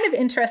it's kind of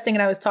interesting,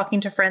 and I was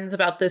talking to friends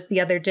about this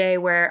the other day,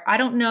 where I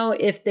don't know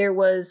if there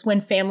was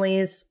when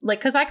families like,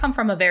 because I come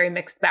from a very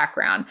mixed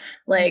background.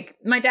 Like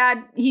my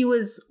dad, he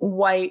was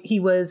white, he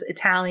was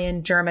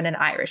Italian, German, and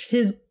Irish.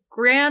 His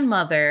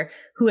grandmother,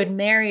 who had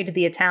married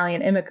the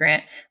Italian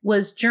immigrant,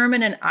 was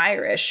German and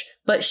Irish,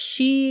 but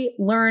she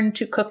learned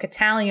to cook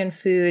Italian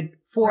food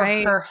for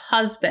her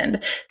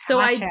husband. So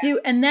I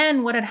do. And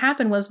then what had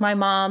happened was my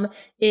mom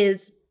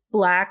is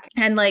Black.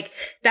 And like,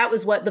 that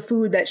was what the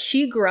food that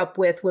she grew up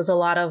with was a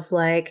lot of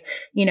like,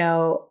 you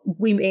know,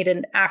 we made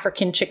an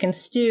African chicken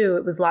stew.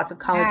 It was lots of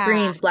collard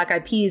greens, black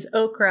eyed peas,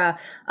 okra.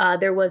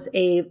 There was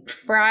a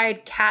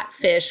fried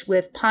catfish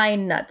with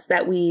pine nuts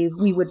that we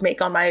would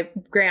make on my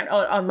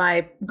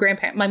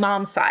my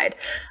mom's side.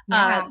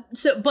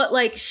 But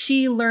like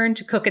she learned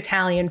to cook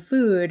Italian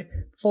food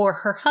for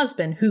her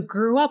husband who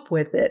grew up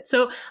with it.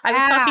 So I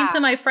was talking to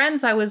my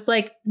friends. I was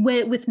like,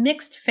 with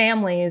mixed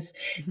families,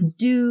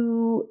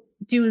 do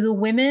the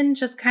women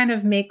just kind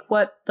of make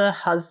what the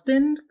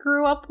husband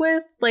grew up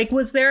with? Like,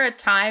 was there a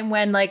time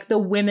when like the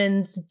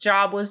women's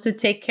job was to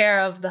take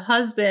care of the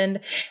husband?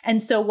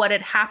 And so what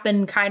had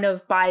happened kind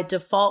of by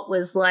default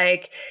was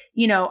like,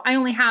 you know, I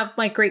only have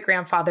my great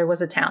grandfather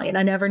was Italian.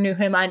 I never knew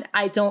him.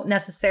 I don't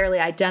necessarily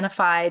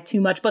identify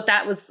too much, but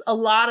that was a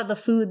lot of the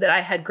food that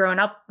I had grown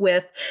up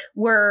with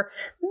were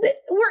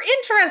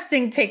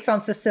interesting takes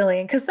on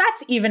Sicilian, because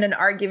that's even an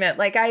argument.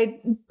 Like I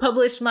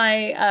published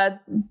my,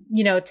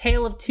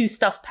 Tale of Two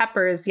Stuffed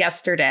Peppers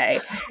yesterday.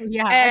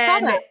 Yeah, I saw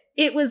that.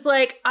 It was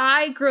like,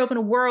 I grew up in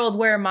a world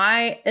where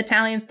my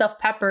Italian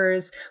stuffed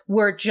peppers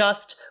were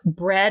just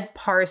bread,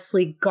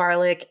 parsley,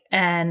 garlic,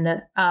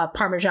 and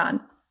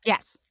Parmesan.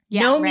 Yes.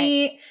 Yeah, no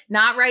meat,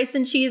 not rice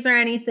and cheese or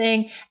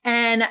anything.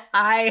 And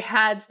I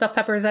had stuffed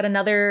peppers at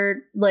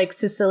another like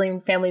Sicilian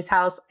family's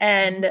house.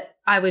 And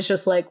I was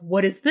just like,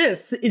 what is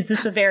this? Is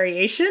this a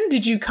variation?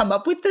 Did you come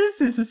up with this?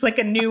 Is this like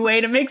a new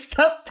way to make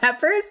stuffed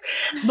peppers?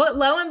 But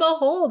lo and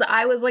behold,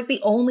 I was like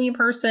the only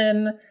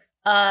person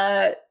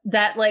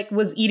that like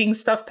was eating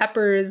stuffed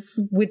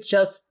peppers with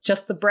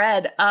just the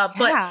bread.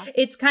 But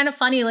it's kind of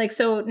funny. Like,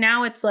 so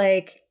now it's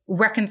like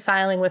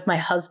reconciling with my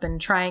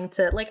husband, trying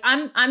to like,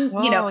 I'm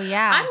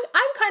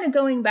kind of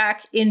going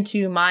back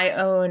into my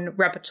own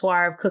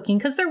repertoire of cooking,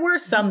 because there were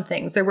some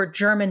things. There were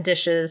German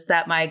dishes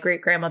that my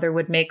great grandmother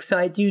would make. So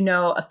I do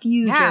know a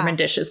few German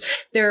dishes.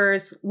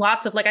 There's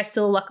lots of like, I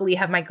still luckily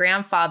have my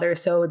grandfather.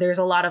 So there's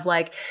a lot of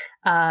like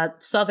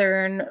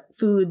Southern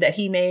food that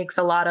he makes,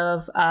 a lot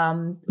of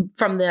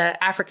from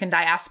the African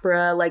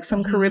diaspora, like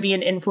some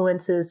Caribbean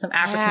influences, some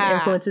African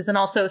influences, and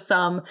also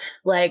some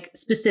like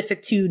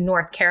specific to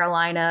North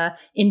Carolina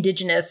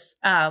indigenous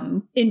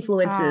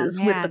influences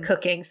with the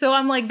cooking. So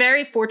I'm like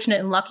very fortunate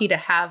and lucky to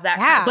have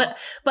that.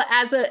 But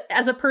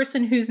as a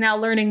person who's now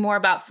learning more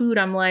about food,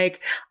 I'm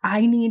like,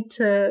 I need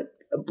to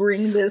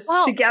bring this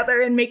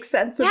together and make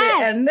sense of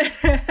it,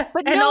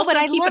 and also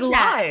keep it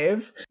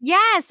alive.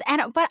 Yes,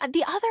 but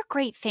the other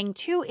great thing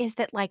too is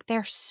that like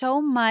there's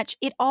so much,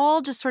 it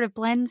all just sort of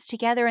blends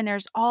together, and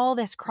there's all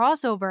this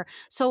crossover.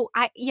 So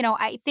I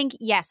think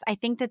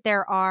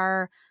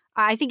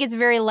it's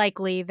very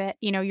likely that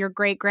your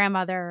great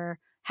grandmother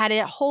had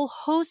a whole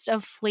host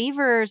of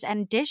flavors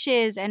and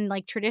dishes and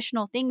like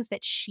traditional things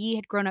that she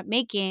had grown up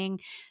making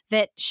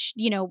that,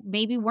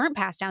 maybe weren't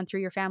passed down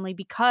through your family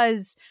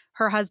because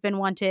her husband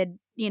wanted,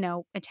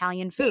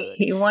 Italian food.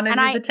 He wanted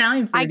his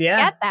Italian food. I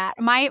get that.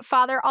 My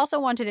father also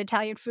wanted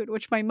Italian food,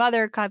 which my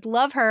mother, God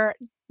love her,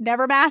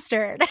 never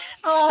mastered.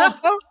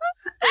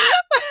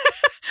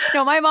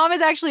 No, my mom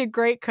is actually a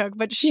great cook,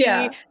 but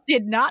she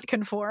did not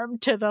conform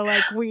to the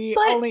we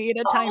only eat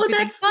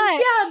Italian food.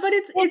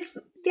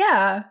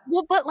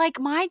 Well, but like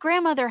my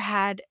grandmother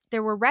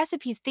there were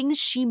recipes, things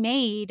she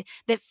made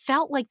that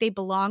felt like they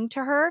belonged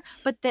to her,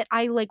 but that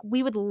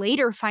we would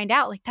later find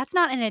out that's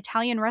not an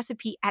Italian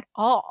recipe at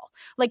all.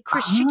 Like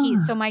cruscichis.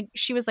 So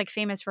she was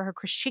famous for her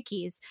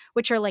cruscichis,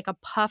 which are like a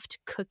puffed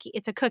cookie.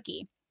 It's a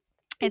cookie.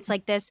 It's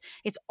like this.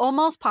 It's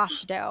almost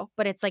pasta dough,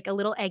 but it's like a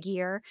little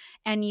eggier,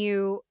 and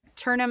you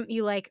turn them.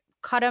 You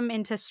cut them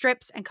into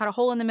strips and cut a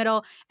hole in the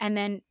middle, and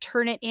then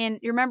turn it in.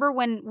 You remember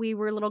when we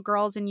were little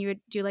girls and you would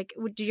do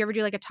did you ever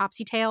do a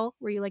topsy tail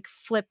where you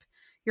flip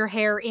your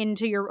hair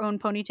into your own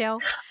ponytail?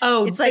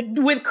 Oh, it's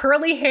with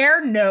curly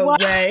hair? No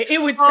way.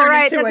 It would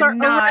turn into a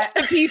knot.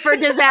 Recipe for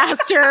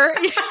disaster.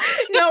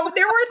 No,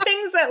 there were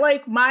things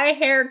that my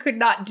hair could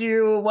not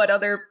do what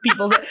other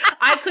people's.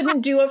 I couldn't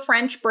do a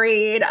French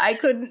braid.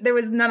 There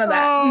was none of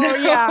that. Oh, no.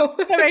 Yeah.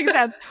 That makes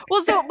sense.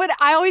 Well, but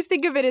I always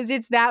think of it as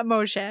it's that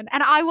motion.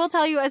 And I will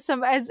tell you as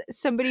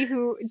somebody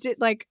who did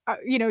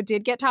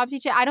did get topsy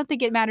tail, I don't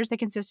think it matters the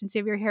consistency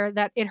of your hair,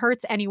 that it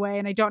hurts anyway.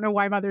 And I don't know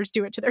why mothers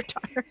do it to their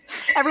daughters.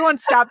 Everyone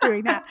stop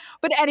doing that.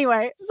 But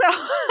anyway,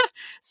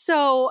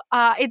 so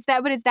it's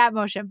that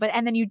motion.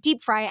 And then you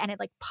deep fry it and it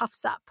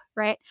puffs up,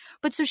 right?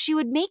 But so she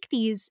would make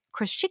these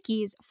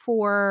cruscichis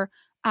for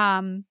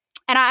and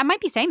I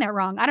might be saying that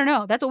wrong. I don't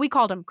know. That's what we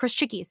called them,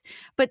 cruscichis.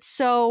 But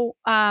so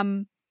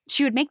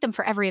she would make them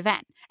for every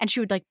event, and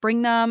she would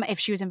bring them if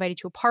she was invited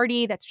to a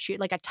party. That's she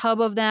a tub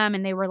of them,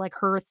 and they were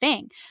her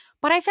thing.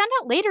 But I found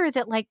out later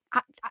that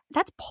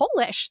that's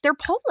Polish. They're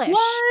Polish.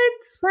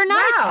 What? They're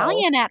not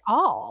Italian at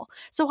all.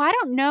 So I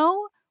don't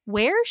know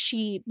where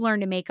she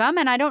learned to make them,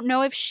 and I don't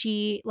know if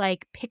she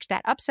picked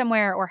that up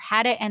somewhere or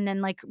had it and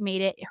then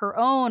made it her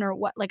own or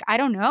what. I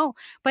don't know.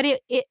 But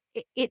it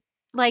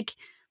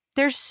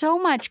there's so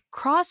much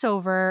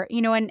crossover,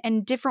 you know,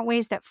 and different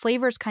ways that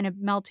flavors kind of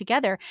meld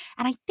together.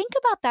 And I think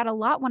about that a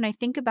lot when I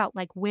think about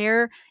like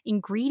where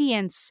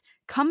ingredients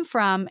come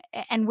from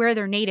and where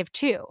they're native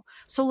to.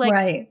 So like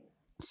Right.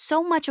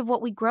 so much of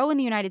what we grow in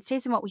the United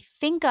States and what we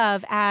think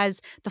of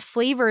as the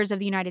flavors of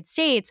the United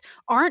States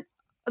aren't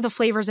the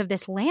flavors of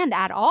this land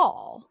at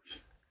all.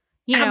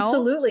 You know?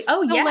 Absolutely.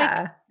 Oh, So, yeah.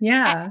 like,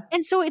 Yeah.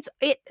 and so it's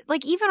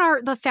like even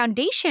the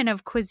foundation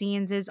of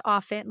cuisines is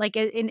often like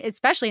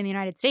especially in the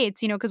United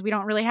States, you know, because we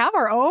don't really have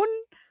our own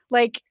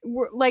like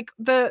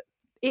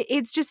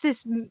it's just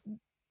this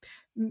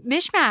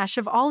mishmash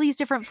of all these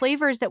different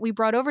flavors that we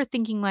brought over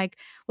thinking like,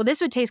 well,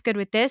 this would taste good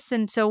with this,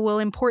 and so we'll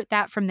import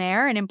that from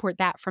there and import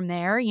that from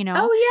there, you know.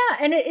 Oh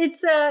yeah, and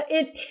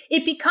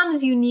it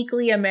becomes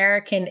uniquely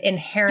American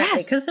inherently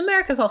Yes. because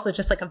America's also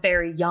just like a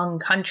very young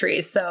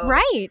country. So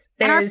Right.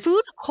 And our there's-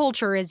 food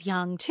culture is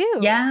young too.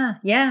 Yeah,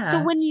 yeah.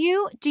 So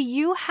do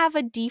you have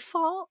a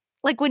default?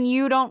 Like when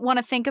you don't want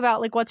to think about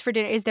like what's for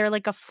dinner, is there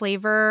like a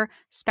flavor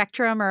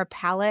spectrum or a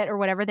palette or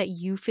whatever that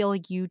you feel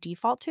like you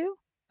default to?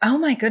 Oh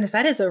my goodness,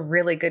 that is a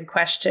really good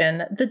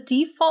question. The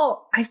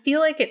default, I feel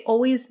like it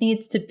always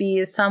needs to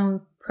be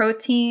some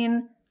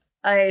protein,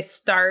 a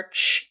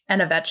starch,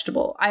 and a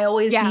vegetable. I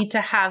always Yeah. need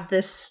to have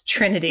this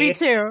trinity. Me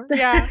too.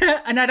 Yeah.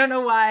 And I don't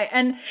know why.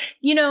 And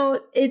you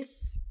know,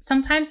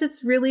 sometimes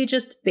it's really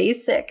just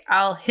basic.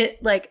 I'll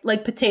hit like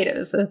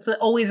potatoes. It's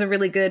always a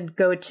really good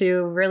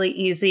go-to, really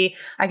easy.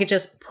 I could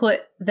just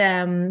put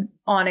them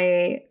on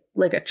a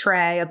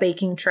tray, a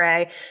baking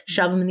tray,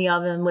 shove them in the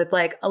oven with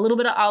like a little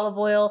bit of olive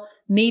oil.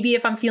 Maybe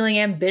if I'm feeling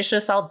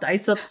ambitious, I'll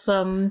dice up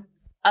some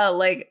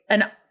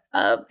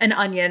an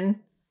onion,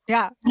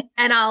 Yeah.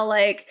 and I'll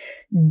like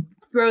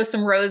throw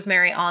some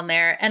rosemary on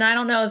there. And I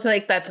don't know if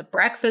like that's a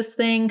breakfast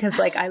thing because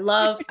like I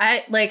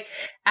like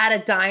at a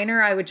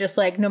diner, I would just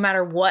like no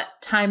matter what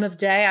time of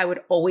day, I would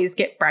always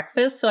get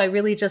breakfast. So I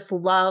really just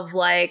love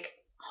like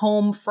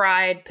home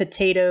fried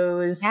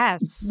potatoes,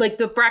 Yes. like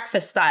the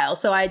breakfast style.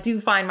 So I do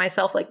find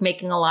myself like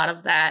making a lot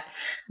of that.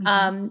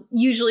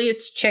 Usually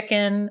it's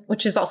chicken,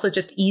 which is also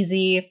just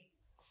easy.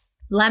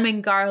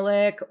 Lemon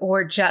garlic,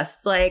 or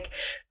just like,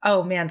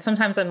 oh man,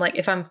 sometimes I'm like,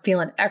 if I'm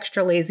feeling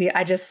extra lazy,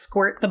 I just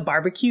squirt the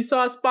barbecue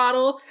sauce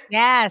bottle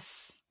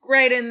Yes.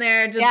 right in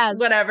there, just Yes.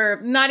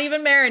 whatever, not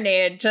even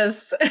marinade,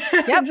 just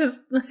just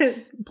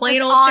plain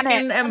Just old on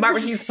chicken it. and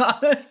barbecue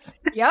sauce.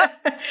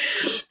 Yep.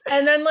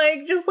 And then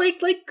like just like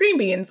green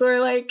beans or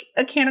like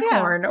a can of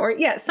corn or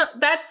so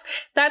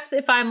that's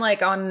if I'm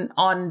like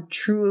on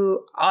true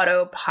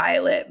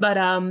autopilot. But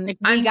Like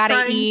we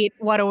gotta eat.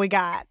 What do we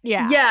got?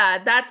 Yeah. yeah,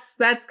 that's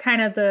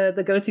kind of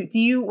the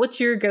go-to. What's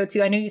your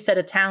go-to? I know you said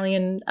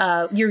Italian.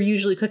 You're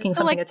usually cooking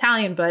something like-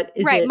 Italian, but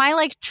is Right. it? My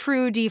like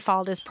true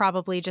default is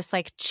probably just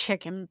like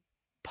chicken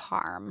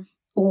parm.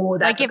 Oh,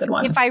 that's Like a good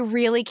one. if I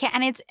really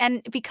can,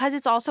 and because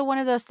it's also one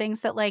of those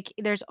things that like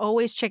there's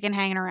always chicken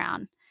hanging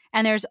around,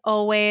 and there's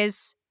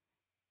always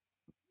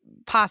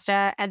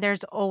pasta, and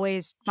there's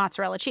always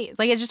mozzarella cheese.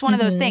 Like it's just one of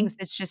those things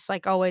that's just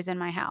like always in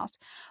my house.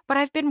 But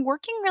I've been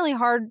working really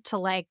hard to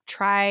like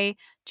try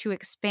to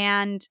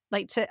expand,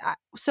 like to.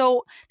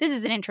 So this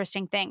is an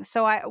interesting thing.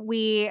 So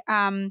we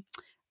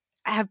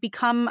have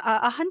become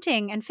a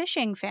hunting and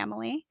fishing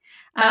family.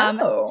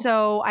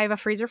 So I have a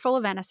freezer full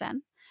of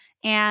venison.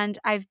 And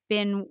I've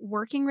been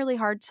working really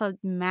hard to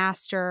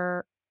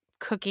master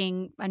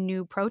cooking a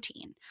new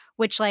protein,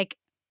 which like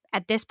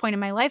at this point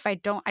in my life, I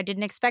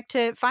didn't expect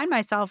to find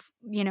myself,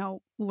 you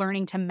know,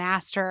 learning to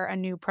master a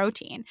new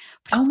protein.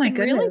 But Oh it's my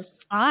been really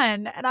goodness.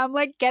 fun. And I'm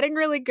like getting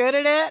really good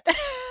at it.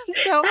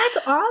 So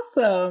That's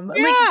awesome. Like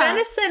Yeah.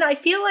 venison, I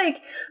feel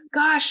like,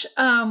 gosh,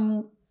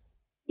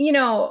 you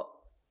know,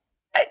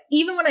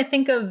 even when I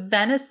think of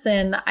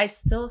venison, I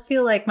still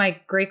feel like my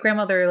great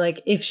grandmother,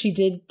 like if she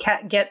did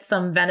get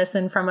some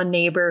venison from a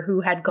neighbor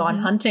who had gone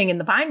hunting in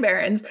the Pine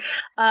Barrens,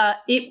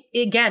 it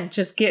again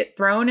just get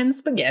thrown in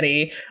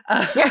spaghetti,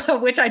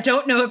 which I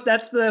don't know if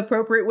that's the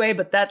appropriate way,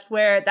 but that's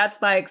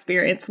my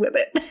experience with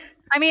it.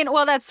 I mean,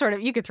 well, that's sort of,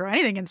 you could throw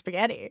anything in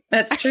spaghetti.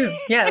 That's true.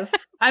 Yes.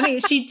 I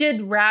mean, she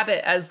did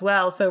rabbit as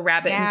well. So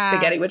rabbit and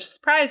spaghetti, which is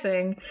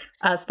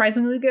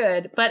surprisingly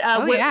good. But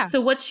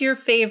so what's your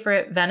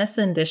favorite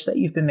venison dish that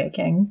you've been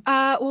making?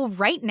 Well,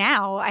 right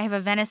now I have a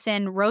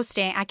venison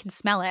roasting. I can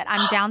smell it.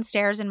 I'm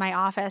downstairs in my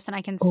office and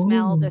I can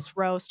smell this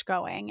roast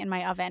going in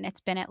my oven.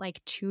 It's been at like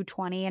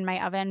 220 in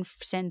my oven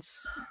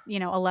since,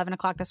 11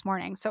 o'clock this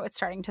morning. So it's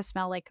starting to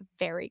smell like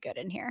very good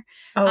in here.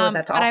 Oh,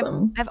 that's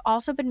awesome. I've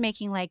also been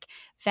making like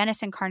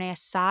venison carne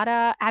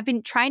asada. I've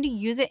been trying to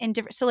use it in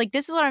different. So like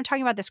this is what I'm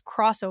talking about, this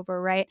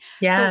crossover, right?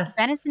 Yes.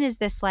 So venison is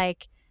this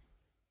like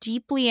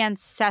deeply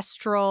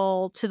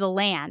ancestral to the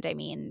land,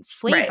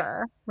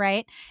 flavor,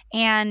 right?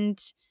 And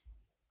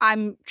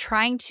I'm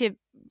trying to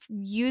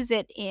use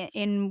it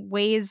in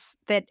ways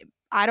that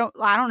I don't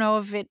know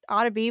if it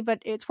ought to be,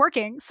 but it's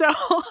working. So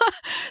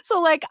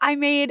like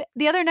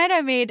the other night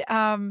I made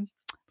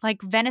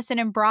like venison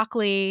and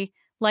broccoli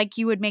like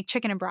you would make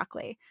chicken and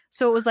broccoli.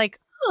 So it was like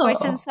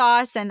hoisin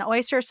sauce and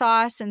oyster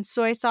sauce and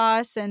soy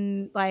sauce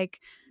and like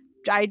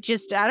I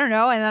don't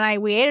know. And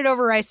then we ate it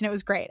over rice and it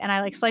was great. And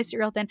I like sliced it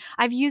real thin.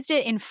 I've used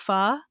it in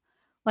pho,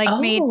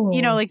 like made,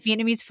 like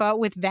Vietnamese pho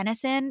with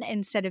venison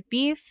instead of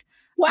beef.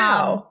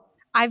 Wow.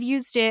 I've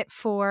used it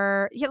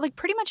for, like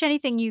pretty much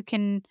anything you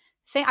can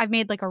think. I've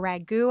made like a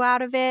ragu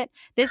out of it.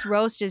 This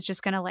roast is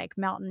just going to like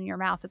melt in your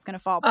mouth. It's going to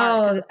fall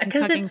apart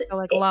because it's so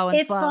like low and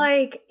it's slow. It's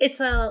like, it's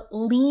a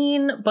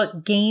lean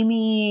but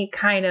gamey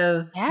kind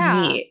of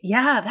meat.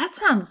 Yeah, that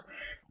sounds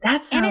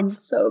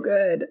so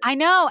good. I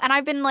know. And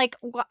I've been like,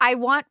 I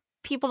want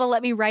people to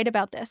let me write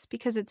about this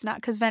because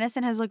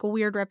venison has like a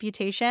weird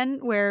reputation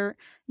where,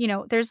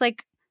 there's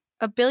like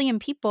a billion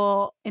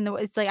people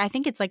it's like, I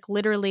think it's like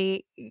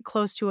literally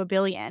close to a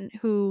billion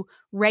who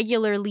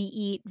regularly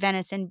eat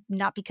venison,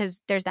 not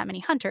because there's that many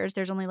hunters.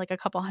 There's only like a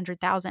couple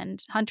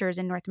 100,000 hunters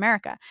in North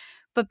America,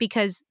 but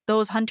because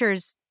those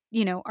hunters,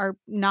 are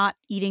not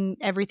eating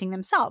everything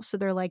themselves. So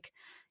they're like,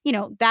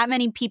 that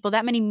many people,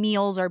 that many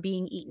meals are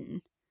being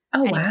eaten.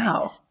 Oh, anyway.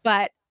 wow.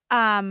 But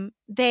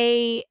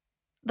they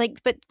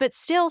like, but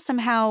still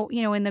somehow,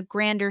 in the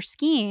grander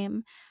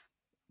scheme,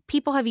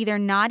 people have either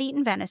not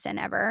eaten venison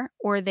ever,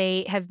 or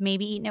they have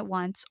maybe eaten it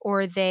once,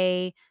 or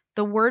the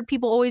word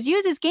people always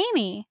use is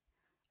gamey.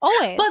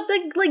 Always.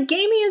 But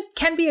gamey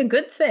can be a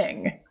good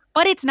thing.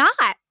 But it's not.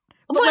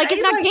 But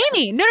it's not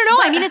gamey. No.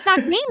 I mean, it's not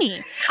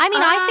gamey. I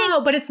mean, I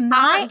think. But it's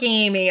not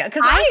gamey.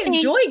 Because I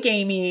enjoy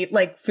gamey,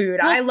 food.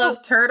 I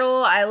love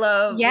turtle. I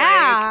love,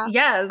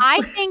 yes.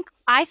 I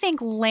think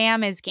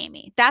lamb is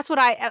gamey. That's what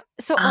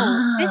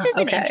this is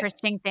an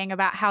interesting thing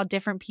about how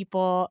different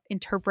people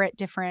interpret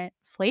different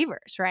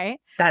flavors, right?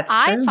 That's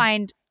true.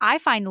 I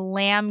find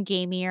lamb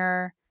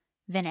gamier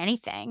than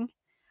anything.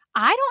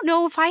 I don't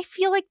know if I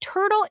feel like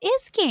turtle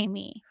is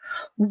gamey.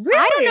 Really?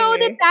 I don't know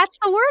that that's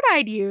the word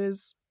I'd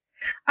use.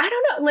 I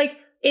don't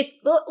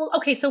know.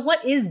 Okay, so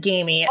what is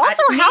gamey?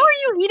 Also, how are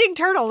you eating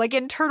turtle? Like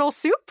in turtle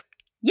soup?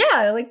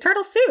 Yeah, like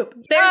turtle soup.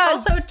 There's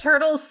also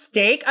turtle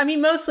steak. I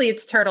mean, mostly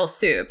it's turtle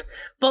soup.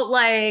 But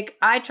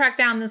I tracked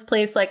down this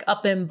place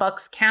up in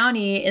Bucks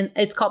County, and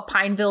it's called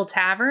Pineville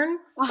Tavern.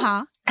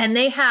 Uh-huh. And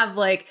they have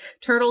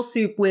turtle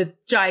soup with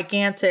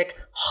gigantic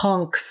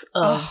hunks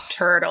of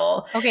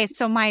turtle. Okay,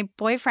 so my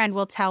boyfriend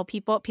will tell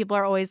people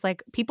are always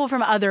people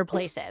from other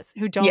places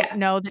who don't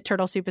know that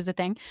turtle soup is a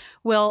thing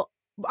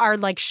are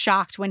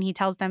shocked when he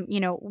tells them,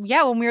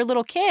 when we were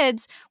little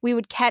kids, we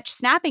would catch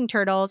snapping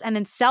turtles and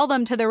then sell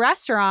them to the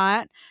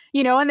restaurant,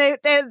 and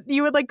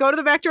you would go to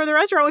the back door of the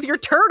restaurant with your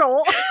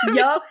turtle.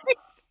 Yup.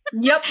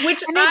 Yep,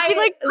 which and they'd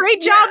be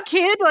great job,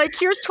 kid.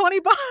 Here's $20.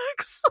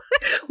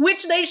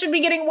 Which they should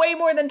be getting way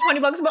more than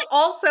 $20, but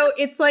also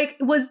it's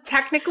was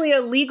technically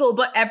illegal,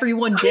 but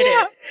everyone did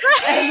it.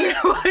 Right.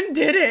 Everyone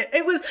did it.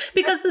 It was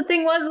because the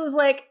thing was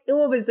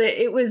what was it?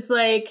 It was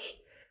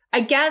I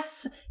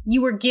guess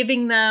you were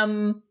giving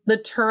them the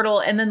turtle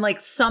and then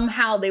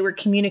somehow they were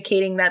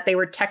communicating that they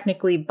were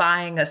technically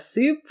buying a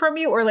soup from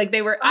you, or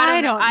they were,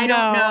 I don't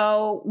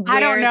know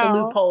where the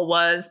loophole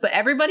was, but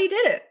everybody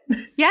did it.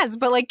 Yes,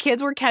 but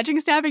kids were catching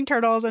snapping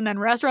turtles and then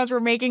restaurants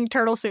were making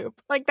turtle soup.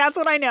 That's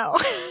what I know.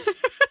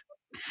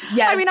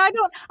 Yes. I mean,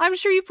 I'm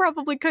sure you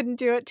probably couldn't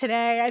do it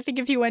today. I think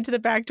if you went to the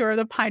back door of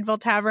the Pineville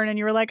Tavern and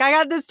you were like, I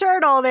got this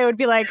turtle, they would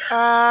be like,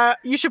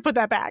 you should put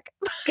that back.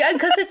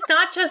 Because it's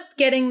not just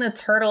getting the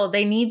turtle.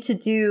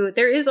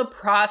 There is a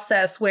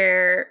process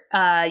where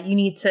you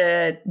need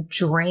to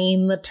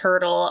drain the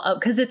turtle,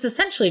 because it's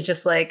essentially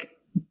just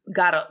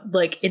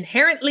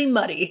inherently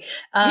muddy.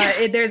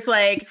 There's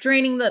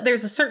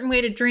there's a certain way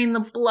to drain the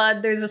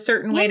blood. There's a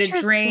certain way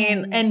to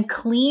drain and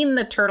clean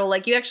the turtle.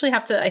 You actually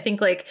have to, I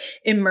think,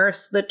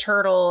 immerse the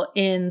turtle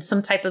in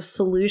some type of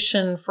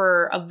solution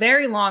for a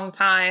very long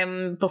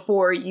time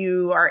before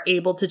you are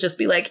able to just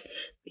be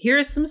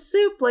here's some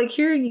soup.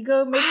 Here you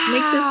go, make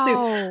this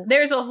soup.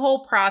 There's a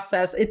whole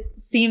process. It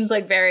seems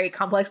very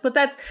complex, but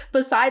that's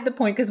beside the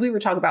point, because we were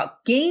talking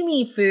about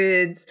gamey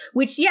foods,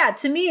 which,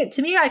 to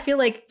me, I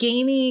feel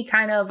gamey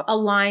kind of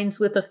aligns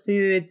with a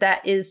food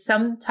that is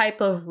some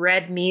type of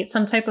red meat,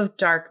 some type of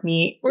dark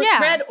meat, or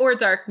red or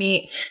dark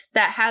meat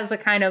that has a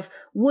kind of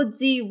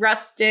woodsy,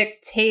 rustic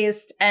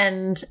taste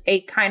and a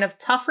kind of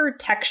tougher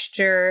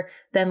texture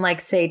than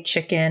say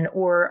chicken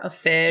or a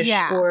fish.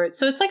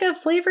 So it's a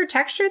flavor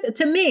texture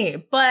to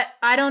me, but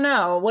I don't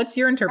know. What's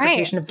your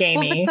interpretation of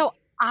gamey? Well, but so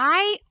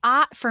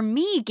for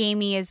me,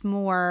 gamey is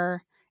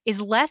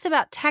less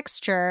about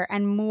texture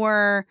and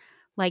more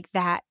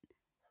that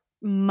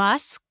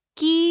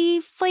musky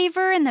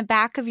flavor in the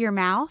back of your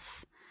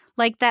mouth.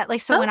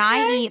 So when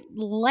I eat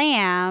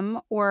lamb,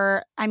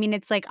 or I mean,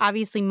 it's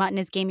obviously mutton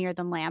is gamier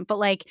than lamb, but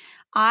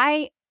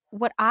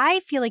what I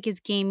feel is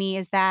gamey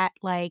is that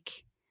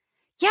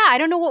I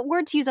don't know what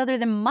word to use other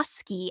than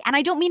musky. And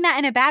I don't mean that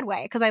in a bad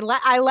way, because I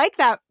like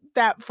that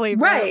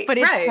flavor. Right. But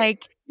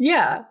it's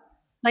yeah.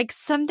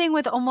 Something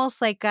with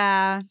almost I'm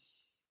trying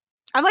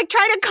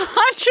to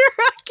conjure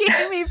a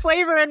gamey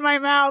flavor in my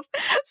mouth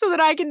so that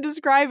I can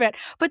describe it.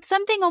 But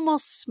something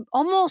almost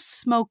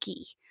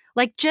smoky.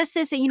 Like just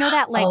this,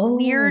 that like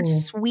weird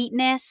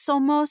sweetness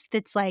almost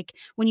that's like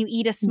when you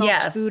eat a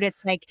smoked food,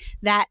 it's like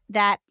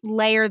that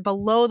layer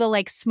below the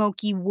like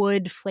smoky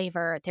wood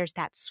flavor. There's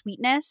that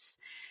sweetness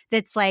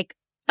that's like,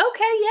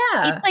 okay,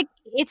 yeah.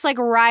 It's like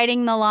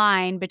riding the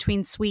line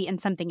between sweet and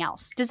something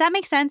else. Does that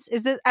make sense?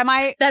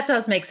 That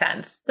does make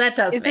sense. That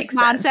does make sense.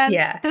 Nonsense?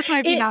 Yeah. This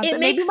might be nonsense.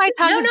 Maybe my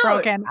tongue is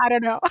broken. I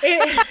don't know.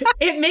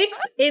 it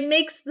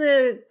makes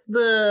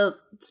the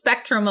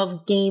spectrum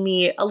of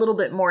gamey a little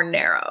bit more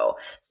narrow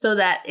so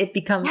that it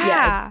becomes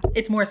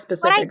it's more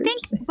specific.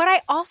 But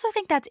I also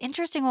think that's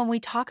interesting when we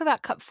talk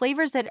about cup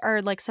flavors that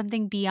are like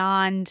something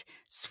beyond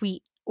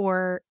sweet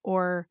or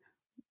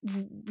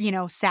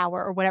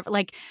sour or whatever,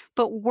 like,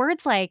 but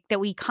words like that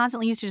we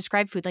constantly use to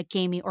describe food, like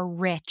gamey or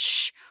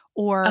rich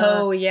or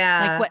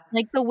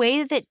like the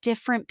way that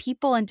different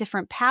people and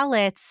different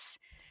palates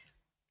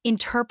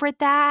interpret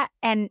that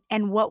and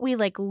what we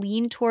like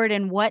lean toward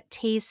and what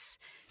tastes,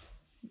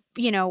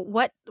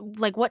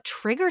 what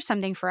triggers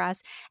something for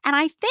us. And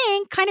I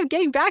think kind of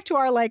getting back to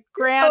our like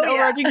grand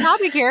overarching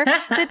topic here,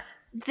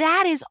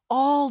 that is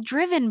all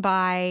driven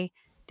by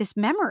this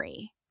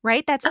memory,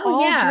 right? That's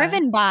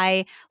driven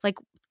by like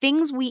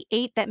things we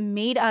ate that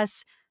made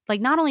us like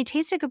not only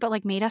tasted good, but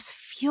like made us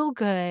feel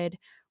good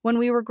when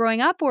we were growing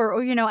up or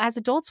as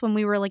adults when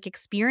we were like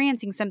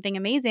experiencing something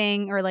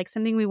amazing or like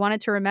something we wanted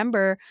to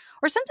remember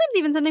or sometimes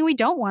even something we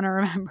don't want to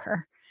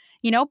remember,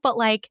 but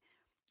like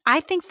I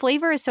think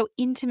flavor is so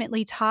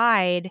intimately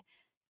tied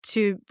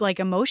to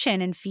like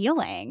emotion and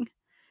feeling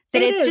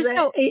that it's just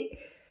so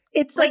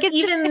it's like it's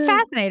even just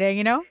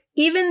fascinating,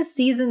 Even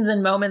seasons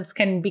and moments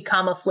can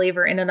become a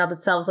flavor in and of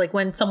itself. Like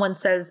when someone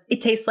says it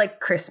tastes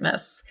like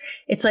Christmas,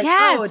 it's like,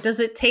 oh,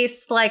 does it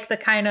taste like the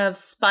kind of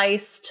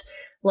spiced,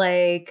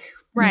 like,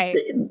 right?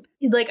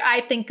 Like I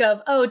think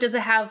of, does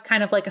it have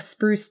kind of like a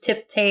spruce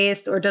tip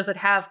taste, or does it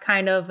have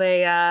kind of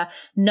a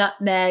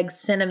nutmeg,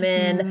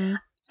 cinnamon?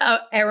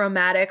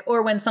 Aromatic,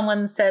 or when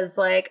someone says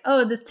like,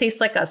 oh, this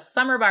tastes like a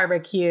summer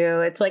barbecue,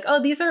 it's like,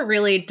 oh, these are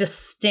really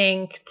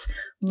distinct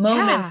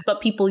moments, but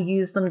people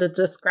use them to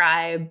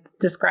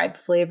describe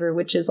flavor,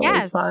 which is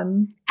always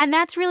fun. And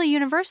that's really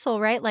universal,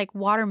 right? Like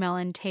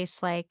watermelon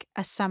tastes like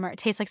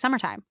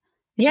summertime.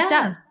 It just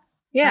does.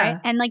 Yeah.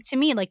 Right? And like to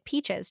me, like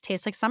peaches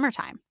taste like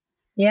summertime.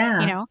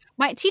 Yeah.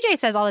 My TJ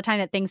says all the time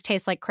that things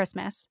taste like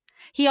Christmas.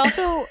 He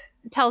also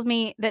tells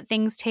me that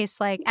things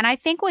taste like, and I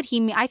think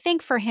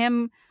for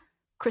him,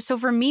 so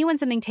for me, when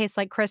something tastes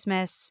like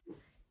Christmas,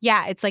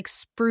 it's like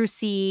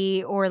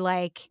sprucey or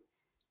like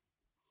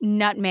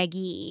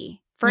nutmeggy.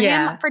 For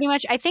him, pretty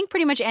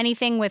much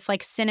anything with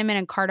like cinnamon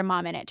and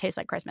cardamom in it tastes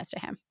like Christmas to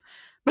him.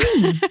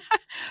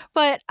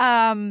 But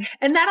and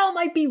that all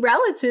might be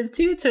relative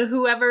too to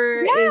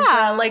whoever is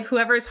like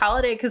whoever's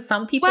holiday, because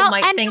some people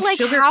might think like,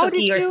 sugar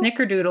cookie or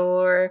snickerdoodle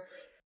or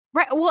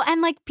right. Well,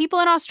 and like people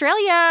in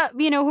Australia,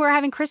 who are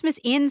having Christmas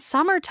in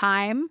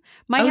summertime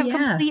might have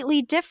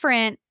completely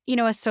different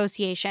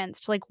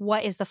associations to like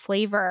what is the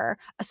flavor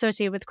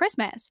associated with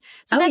Christmas.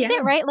 So that's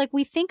it, right? Like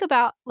we think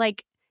about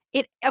like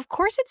it, of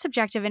course it's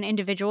subjective and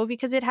individual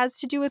because it has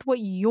to do with what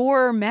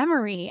your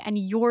memory and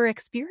your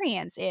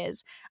experience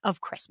is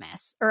of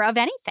Christmas or of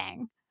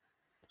anything.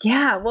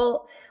 Yeah,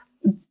 well,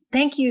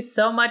 thank you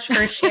so much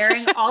for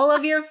sharing all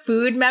of your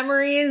food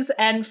memories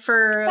and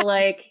for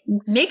like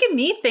making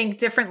me think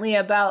differently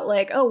about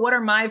like, oh, what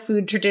are my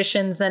food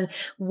traditions and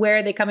where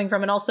are they coming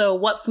from? And also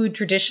what food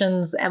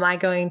traditions am I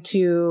going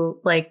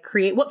to like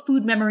create? What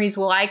food memories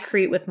will I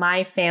create with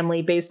my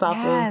family based off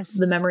of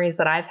the memories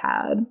that I've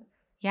had?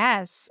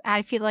 Yes.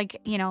 I feel like,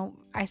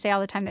 I say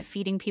all the time that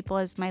feeding people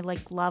is my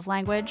like love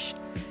language.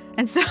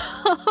 And so,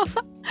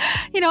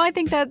 I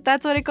think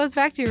that's what it goes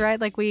back to,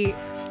 right? Like we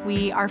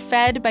are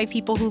fed by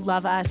people who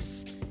love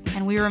us,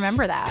 and we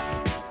remember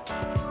that.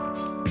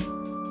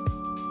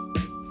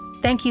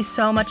 Thank you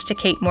so much to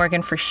Kate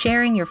Morgan for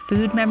sharing your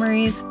food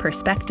memories,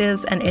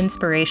 perspectives, and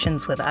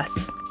inspirations with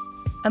us.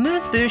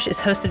 Amuse-Bouche is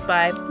hosted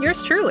by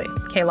yours truly,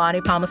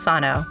 Kehlani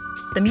Palmisano.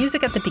 The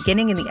music at the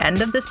beginning and the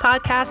end of this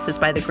podcast is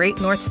by the Great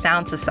North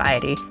Sound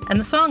Society, and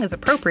the song is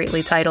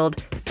appropriately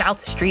titled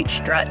South Street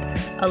Strut,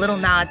 a little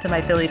nod to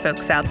my Philly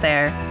folks out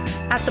there.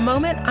 At the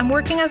moment, I'm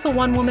working as a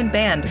one-woman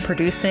band,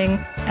 producing,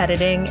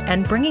 editing,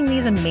 and bringing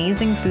these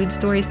amazing food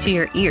stories to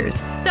your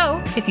ears.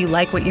 So, if you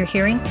like what you're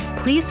hearing,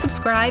 please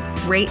subscribe,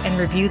 rate, and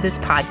review this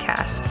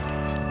podcast.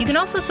 You can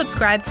also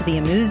subscribe to the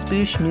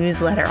Amuse-Bouche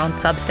newsletter on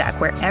Substack,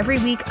 where every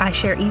week I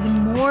share even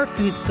more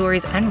food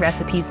stories and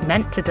recipes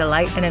meant to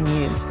delight and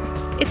amuse.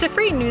 It's a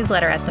free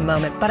newsletter at the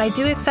moment, but I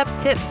do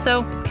accept tips,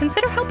 so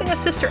consider helping a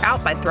sister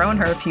out by throwing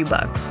her a few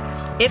bucks.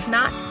 If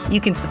not,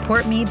 you can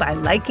support me by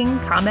liking,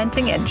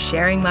 commenting, and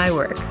sharing my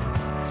work.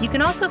 You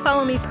can also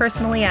follow me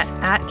personally at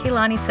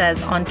Kehlani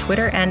Says on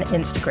Twitter and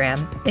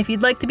Instagram. If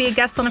you'd like to be a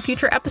guest on a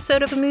future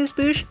episode of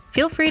Amuse-Bouche,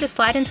 feel free to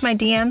slide into my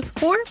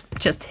DMs or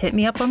just hit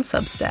me up on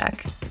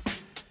Substack.